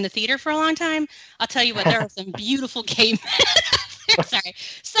I was in the theater for a long time. I'll tell you what, there are some beautiful gay men. Sorry.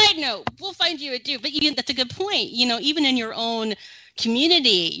 Side note, we'll find you a dude. But that's a good point. Even in your own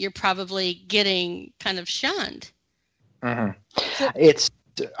community, you're probably getting kind of shunned. Mm-hmm.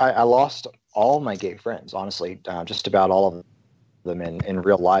 So, I lost all my gay friends, honestly, just about all of them in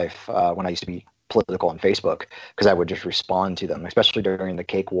real life when I used to be political on Facebook because I would just respond to them, especially during the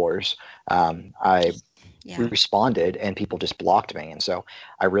cake wars. We responded and people just blocked me. And so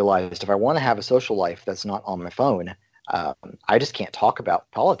I realized if I want to have a social life that's not on my phone, I just can't talk about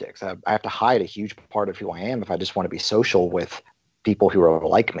politics. I have to hide a huge part of who I am if I just want to be social with people who are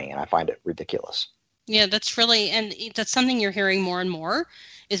like me. And I find it ridiculous. Yeah, that's something you're hearing more and more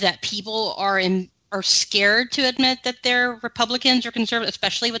is that people are scared to admit that they're Republicans or conservatives,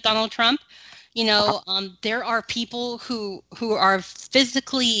 especially with Donald Trump. There are people who are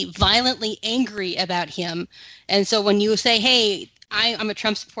physically, violently angry about him. And so when you say, hey, I'm a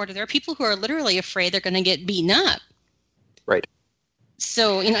Trump supporter, there are people who are literally afraid they're going to get beaten up. Right.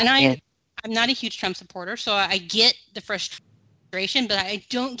 So, I'm not a huge Trump supporter, so I get the frustration, but I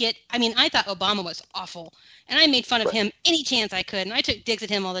thought Obama was awful. And I made fun of him any chance I could. And I took digs at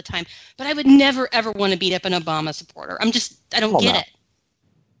him all the time. But I would never, ever want to beat up an Obama supporter. I don't get it.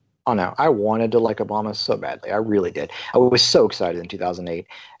 Oh, no. I wanted to like Obama so badly. I really did. I was so excited in 2008.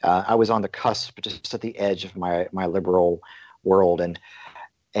 I was on the cusp, just at the edge of my liberal world.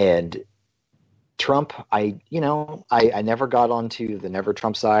 And Trump, I never got onto the never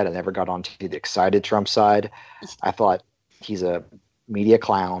Trump side. I never got onto the excited Trump side. I thought he's a media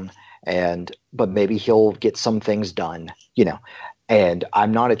clown, but maybe he'll get some things done, And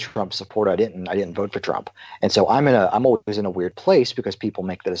I'm not a Trump supporter. I didn't vote for Trump, and so I'm always in a weird place because people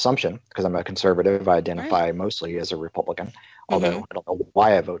make that assumption. Because I'm a conservative, I identify mostly as a Republican. Although I don't know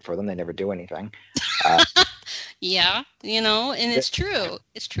why I vote for them; they never do anything. Yeah, and it's true.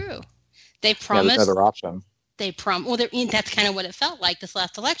 It's true. They There's promised. no other option. Well, that's kind of what it felt like this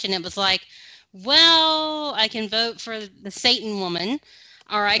last election. It was like, well, I can vote for the Satan woman,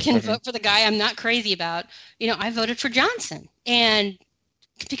 or I can vote for the guy I'm not crazy about. I voted for Johnson, and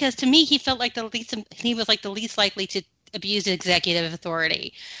because to me he felt like he was like the least likely to abuse executive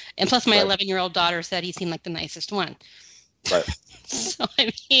authority, and plus my 11-year-old daughter said he seemed like the nicest one. Right. So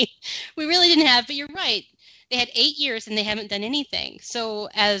I mean, we really didn't have. But you're right. They had 8 years and they haven't done anything. So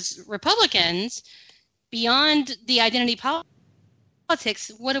as Republicans, beyond the identity politics,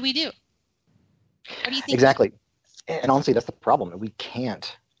 what do we do? What do you think? Exactly. And honestly, that's the problem. We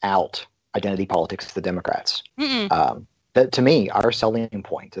can't out identity politics to the Democrats. That, to me, our selling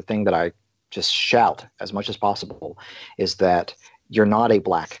point, the thing that I just shout as much as possible, is that you're not a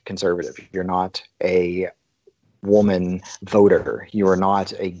black conservative. You're not a woman voter. You are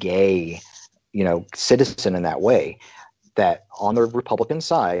not a gay, citizen in that way. That on the Republican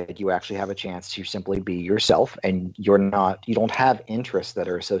side, you actually have a chance to simply be yourself, and you don't have interests that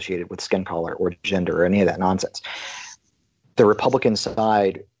are associated with skin color or gender or any of that nonsense. The Republican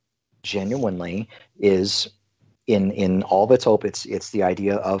side genuinely is in all of its hope, it's the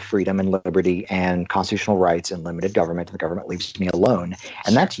idea of freedom and liberty and constitutional rights and limited government, and the government leaves me alone.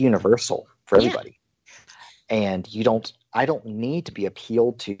 And that's universal for everybody. And I don't need to be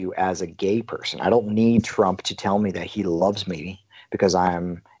appealed to as a gay person. I don't need Trump to tell me that he loves me because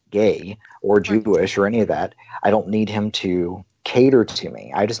I'm gay or Jewish or any of that. I don't need him to cater to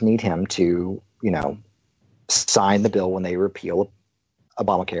me. I just need him to, sign the bill when they repeal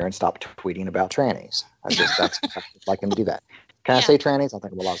Obamacare and stop tweeting about trannies. That's I'd like him to do that. Can I say trannies? I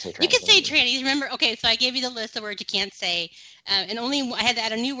think I'm allowed to say trannies. You can say trannies. Remember, okay, so I gave you the list of words you can't say. And I had to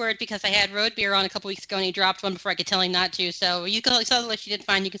add a new word because I had road beer on a couple weeks ago and he dropped one before I could tell him not to. So you saw the list you did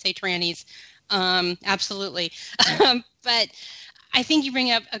fine. You can say trannies. Absolutely. But I think you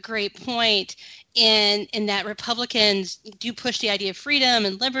bring up a great point in that Republicans do push the idea of freedom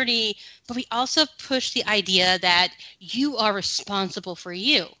and liberty, but we also push the idea that you are responsible for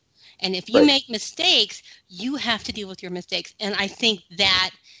you. And if you make mistakes, you have to deal with your mistakes. And I think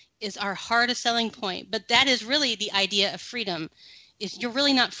that is our hardest selling point. But that is really the idea of freedom. Is you're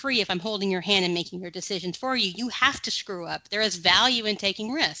really not free if I'm holding your hand and making your decisions for you. You have to screw up. There is value in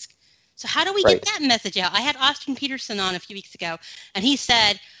taking risk. So how do we get that message out? I had Austin Peterson on a few weeks ago, and he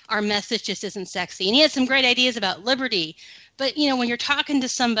said our message just isn't sexy. And he had some great ideas about liberty. But, when you're talking to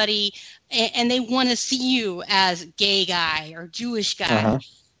somebody and they want to see you as gay guy or Jewish guy,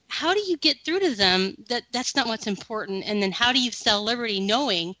 how do you get through to them that that's not what's important? And then how do you sell liberty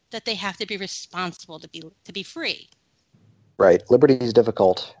knowing that they have to be responsible to be free? Right. Liberty is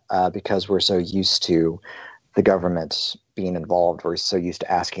difficult because we're so used to the government being involved. We're so used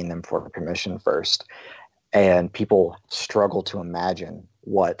to asking them for permission first. And people struggle to imagine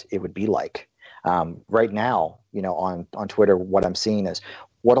what it would be like. Right now, on Twitter, what I'm seeing is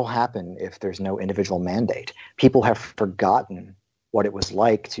what'll happen if there's no individual mandate. People have forgotten what it was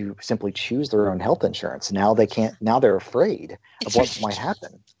like to simply choose their own health insurance. Now they can't. Now they're afraid of what might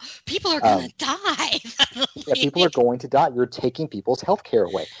happen. People are going to die. People are going to die. You're taking people's health care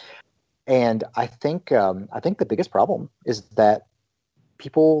away. And I think the biggest problem is that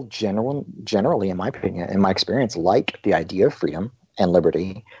people generally, in my opinion, in my experience, like the idea of freedom and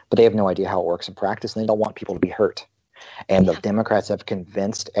liberty, but they have no idea how it works in practice, and they don't want people to be hurt. And the Democrats have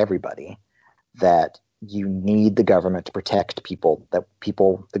convinced everybody that you need the government to protect people,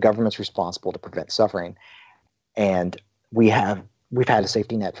 the government's responsible to prevent suffering. And we had a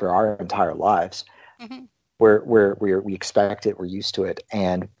safety net for our entire lives. We expect it, we're used to it.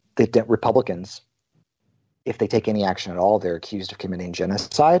 And the Republicans, if they take any action at all, they're accused of committing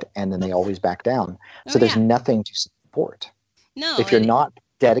genocide, and then they always back down. So there's nothing to support. No. If you're not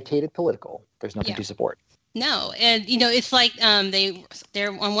dedicated political, there's nothing to support. No, and it's like they're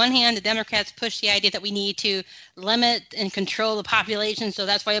on one hand, the Democrats push the idea that we need to limit and control the population, so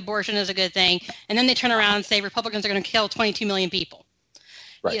that's why abortion is a good thing. And then they turn around and say Republicans are going to kill 22 million people.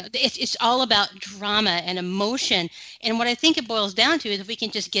 Right. It's all about drama and emotion. And what I think it boils down to is, if we can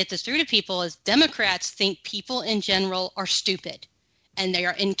just get this through to people, is Democrats think people in general are stupid and they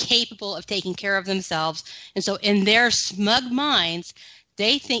are incapable of taking care of themselves. And so in their smug minds,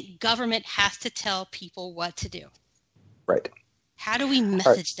 they think government has to tell people what to do. Right. How do we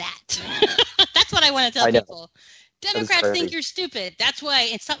message that? That's what I want to tell people. Democrats think you're stupid. That's why.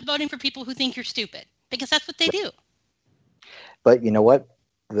 And stop voting for people who think you're stupid, because that's what they do. But you know what?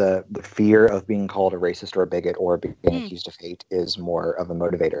 The fear of being called a racist or a bigot or being accused of hate is more of a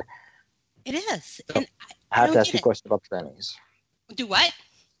motivator. It is. So And I have to ask you a question about trannies. Do what?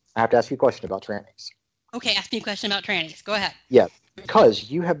 I have to ask you a question about trannies. Okay, ask me a question about trannies. Go ahead. Yeah,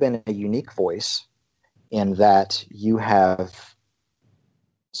 because you have been a unique voice in that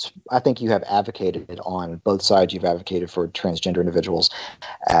I think you have advocated on both sides. You've advocated for transgender individuals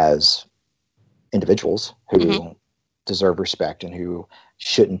as individuals who deserve respect and who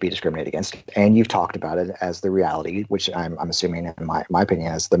shouldn't be discriminated against. And you've talked about it as the reality, which I'm assuming, in my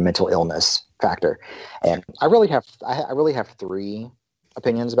opinion, as the mental illness factor. And I really have three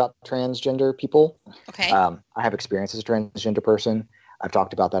opinions about transgender people. Okay. I have experience as a transgender person. I've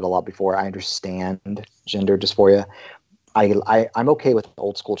talked about that a lot before. I understand gender dysphoria. I'm okay with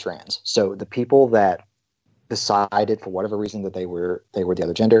old school trans. So the people that decided for whatever reason that they were the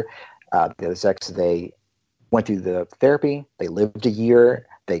other gender, the other sex, they went through the therapy, they lived a year,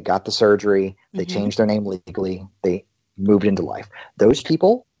 they got the surgery, they changed their name legally, they moved into life. Those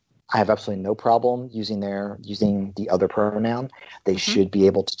people, I have absolutely no problem using the other pronoun. They should be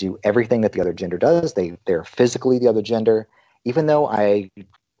able to do everything that the other gender does. They're physically the other gender, even though I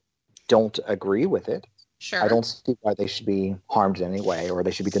don't agree with it. Sure. I don't see why they should be harmed in any way or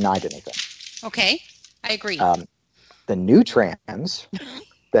they should be denied anything. Okay, I agree. The new trans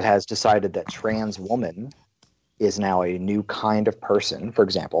that has decided that trans woman is now a new kind of person, for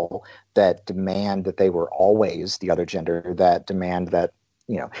example, that demand that they were always the other gender, that demand that,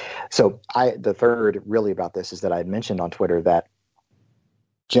 So the third really about this is that I had mentioned on Twitter that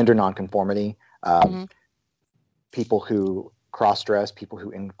gender nonconformity, people who cross-dress, people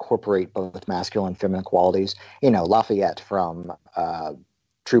who incorporate both masculine and feminine qualities, Lafayette from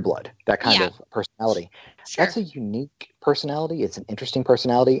True Blood, that kind of personality. Sure. That's a unique personality. It's an interesting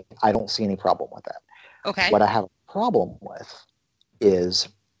personality. I don't see any problem with that. Okay. What I have a problem with is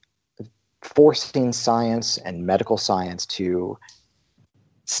forcing science and medical science to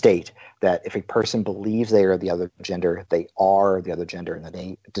state that if a person believes they are the other gender, they are the other gender and that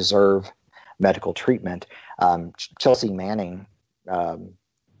they deserve medical treatment. Chelsea Manning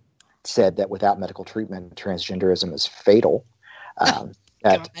said that without medical treatment, transgenderism is fatal.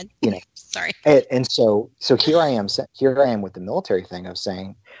 Sorry. And so here I am with the military thing of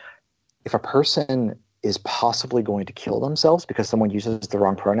saying, if a person is possibly going to kill themselves because someone uses the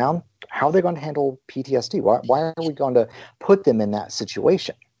wrong pronoun, how are they going to handle PTSD? Why are we going to put them in that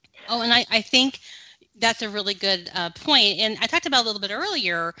situation? Oh, and I think that's a really good point. And I talked about it a little bit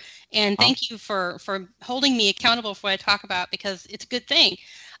earlier, and thank you for holding me accountable for what I talk about, because it's a good thing.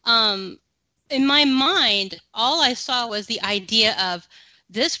 In my mind, all I saw was the idea of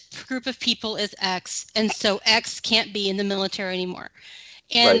this group of people is X, and so X can't be in the military anymore.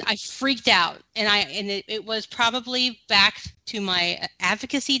 And I freaked out, and it was probably back to my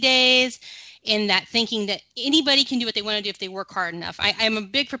advocacy days, in that thinking that anybody can do what they want to do if they work hard enough. I'm a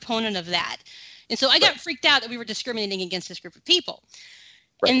big proponent of that. And so I got freaked out that we were discriminating against this group of people.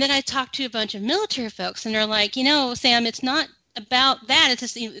 Right. And then I talked to a bunch of military folks, and they're like, Sam, it's not about that. It's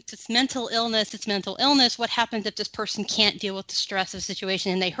just it's mental illness. It's mental illness. What happens if this person can't deal with the stress of the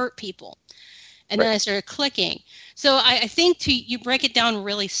situation and they hurt people? And then I started clicking. So I think you break it down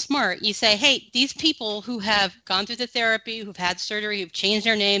really smart. You say, hey, these people who have gone through the therapy, who've had surgery, who've changed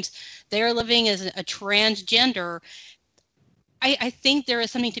their names, they are living as a transgender. I think there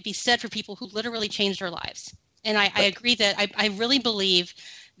is something to be said for people who literally changed their lives. And I agree that I really believe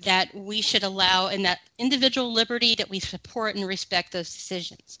that we should allow in that individual liberty that we support and respect those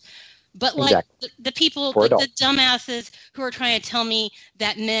decisions. But like the people, like the dumbasses who are trying to tell me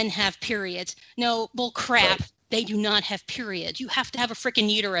that men have periods. No, bull crap. Right. They do not have periods. You have to have a freaking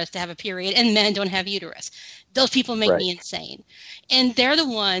uterus to have a period, and men don't have uterus. Those people make me insane. And they're the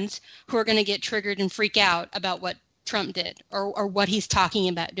ones who are going to get triggered and freak out about what Trump did or what he's talking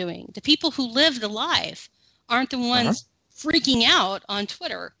about doing. The people who live the life aren't the ones freaking out on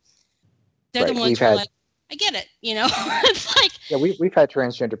Twitter. They're the ones who are like, I get it, It's like we've had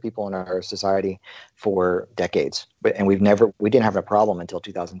transgender people in our society for decades, and we didn't have a problem until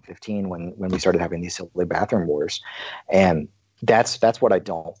 2015 when we started having these silly bathroom wars, and that's what I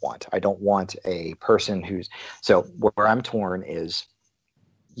don't want. I don't want a person where I'm torn is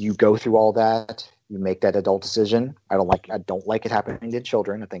you go through all that, you make that adult decision. I don't like it happening to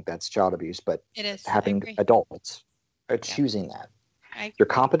children. I think that's child abuse, but it is having adults are choosing that. You're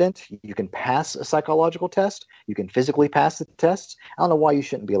competent. You can pass a psychological test. You can physically pass the tests. I don't know why you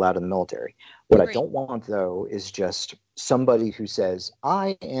shouldn't be allowed in the military. What I don't want, though, is just somebody who says,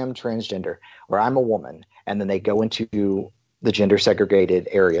 I am transgender or I'm a woman, and then they go into the gender segregated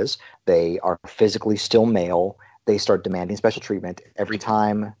areas. They are physically still male. They start demanding special treatment. Every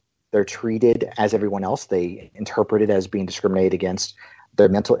time they're treated as everyone else, they interpret it as being discriminated against. Their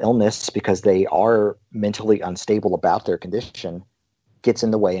mental illness, because they are mentally unstable about their condition, gets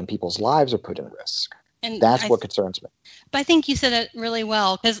in the way and people's lives are put in risk. And that's what concerns me. But I think you said it really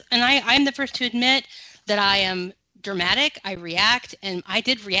well, I'm the first to admit that I am dramatic. I react, and I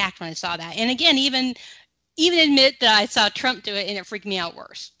did react when I saw that. And again, even admit that I saw Trump do it and it freaked me out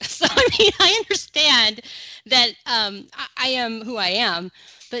worse. So, I mean, I understand that I am who I am,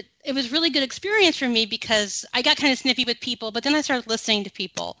 but it was really good experience for me because I got kind of snippy with people, but then I started listening to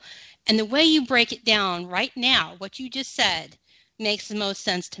people. And the way you break it down right now, what you just said, makes the most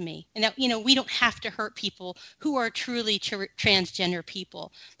sense to me. And that, we don't have to hurt people who are truly transgender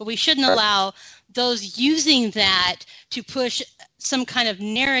people, but we shouldn't allow those using that to push some kind of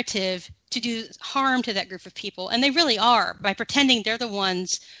narrative to do harm to that group of people. And they really are. By pretending they're the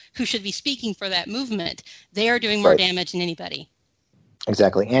ones who should be speaking for that movement, they are doing more damage than anybody.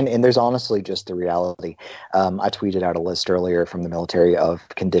 Exactly. And there's honestly just the reality. I tweeted out a list earlier from the military of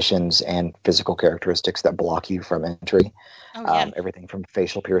conditions and physical characteristics that block you from entry. Everything from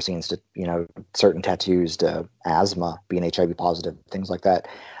facial piercings to, certain tattoos to asthma, being HIV positive, things like that.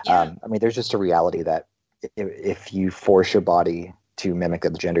 I mean, there's just a reality that if you force your body to mimic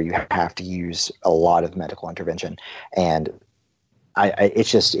the gender, you have to use a lot of medical intervention. And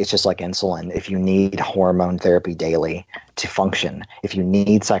it's just like insulin. If you need hormone therapy daily to function, if you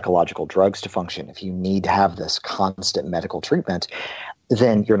need psychological drugs to function, if you need to have this constant medical treatment,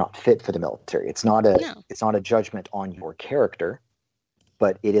 then you're not fit for the military. It's not a judgment on your character,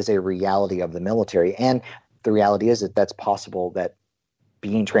 but it is a reality of the military. And the reality is that that's possible, that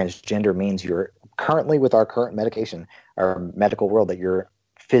being transgender means you're currently, with our current medication, our medical world, that you're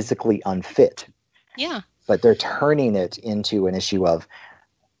physically unfit. Yeah. But they're turning it into an issue of,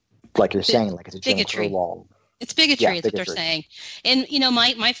 like you're saying, like it's a Jim Crow law. It's bigotry, is what they're saying. And,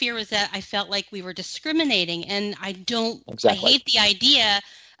 my fear was that I felt like we were discriminating, and I hate the idea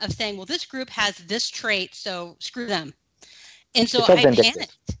of saying, well, this group has this trait, so screw them. And so I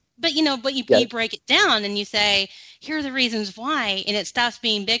panicked. But, you break it down and you say, here are the reasons why, and it stops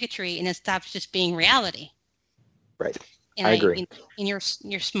being bigotry and it stops just being reality. Right. And I agree. And you're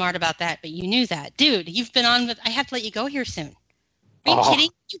smart about that, but you knew that. Dude, you've been on with, I have to let you go here soon. Are you kidding?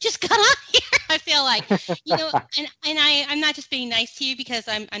 You just got on here. I feel like, and I'm not just being nice to you because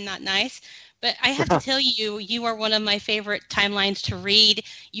I'm not nice, but I have to tell you, you are one of my favorite timelines to read.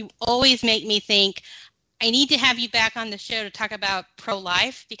 You always make me think, I need to have you back on the show to talk about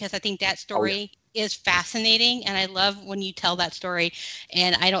pro-life, because I think that story is fascinating, and I love when you tell that story,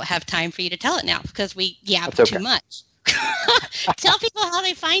 and I don't have time for you to tell it now because we too much. Tell people how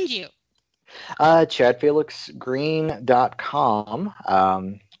they find you. ChadFelixGreen.com,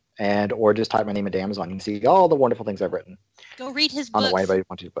 or just type my name into Amazon. You can see all the wonderful things I've written. Go read his on books. The way anybody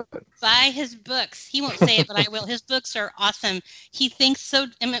wants to, but buy his books. He won't say it, but I will. His books are awesome. He thinks so.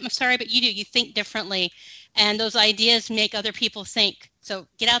 I'm sorry, but you do. You think differently, and those ideas make other people think. So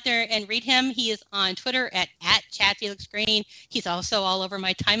get out there and read him. He is on Twitter at ChadFelixGreen. He's also all over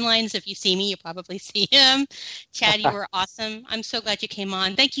my timelines. If you see me, you probably see him. Chad, you were awesome. I'm so glad you came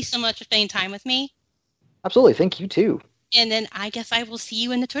on. Thank you so much for spending time with me. Absolutely. Thank you, too. And then I guess I will see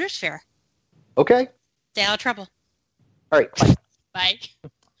you in the Twitter sphere. Okay. Stay out of trouble. All right. Bye. Bye. Oh,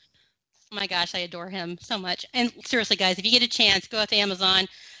 my gosh. I adore him so much. And seriously, guys, if you get a chance, go out to Amazon,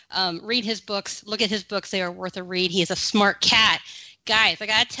 read his books. Look at his books. They are worth a read. He is a smart cat. Guys, I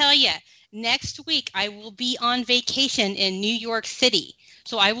got to tell you, next week I will be on vacation in New York City.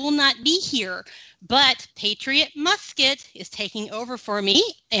 So I will not be here, but Patriot Musket is taking over for me,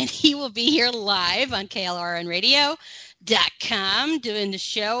 and he will be here live on KLRNradio.com doing the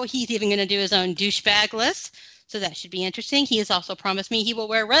show. He's even going to do his own douchebag list, so that should be interesting. He has also promised me he will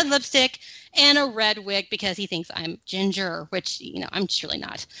wear red lipstick and a red wig because he thinks I'm ginger, which, I'm just really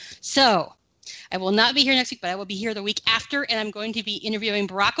not. So I will not be here next week, but I will be here the week after, and I'm going to be interviewing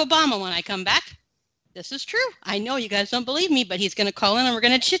Barack Obama when I come back. This is true. I know you guys don't believe me, but he's going to call in, and we're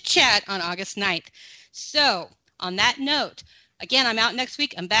going to chit-chat on August 9th. So on that note, again, I'm out next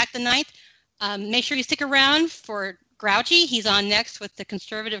week. I'm back the 9th. Make sure you stick around for Grouchy. He's on next with the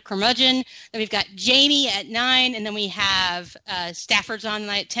conservative curmudgeon. Then we've got Jamie at 9, and then we have Stafford's on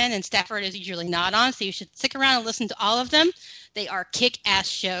tonight at 10, and Stafford is usually not on, so you should stick around and listen to all of them. They are kick-ass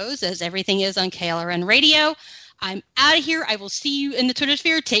shows, as everything is on KLRN Radio. I'm out of here. I will see you in the Twitter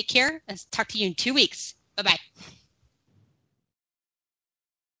sphere. Take care, and talk to you in 2 weeks. Bye-bye.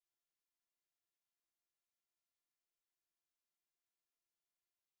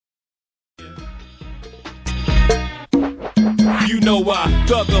 You know I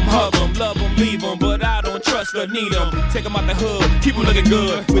thug 'em, hug 'em, love 'em, leave 'em, but I don't trust or need 'em. Take 'em out the hood, keep 'em looking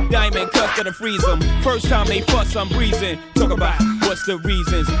good, with diamond cuts that'll freeze 'em. First time they fuss, I'm breezing. Talk about what's the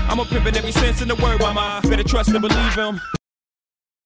reasons. I'm a pimpin' every sense in the word, mama. Better trust and believe 'em.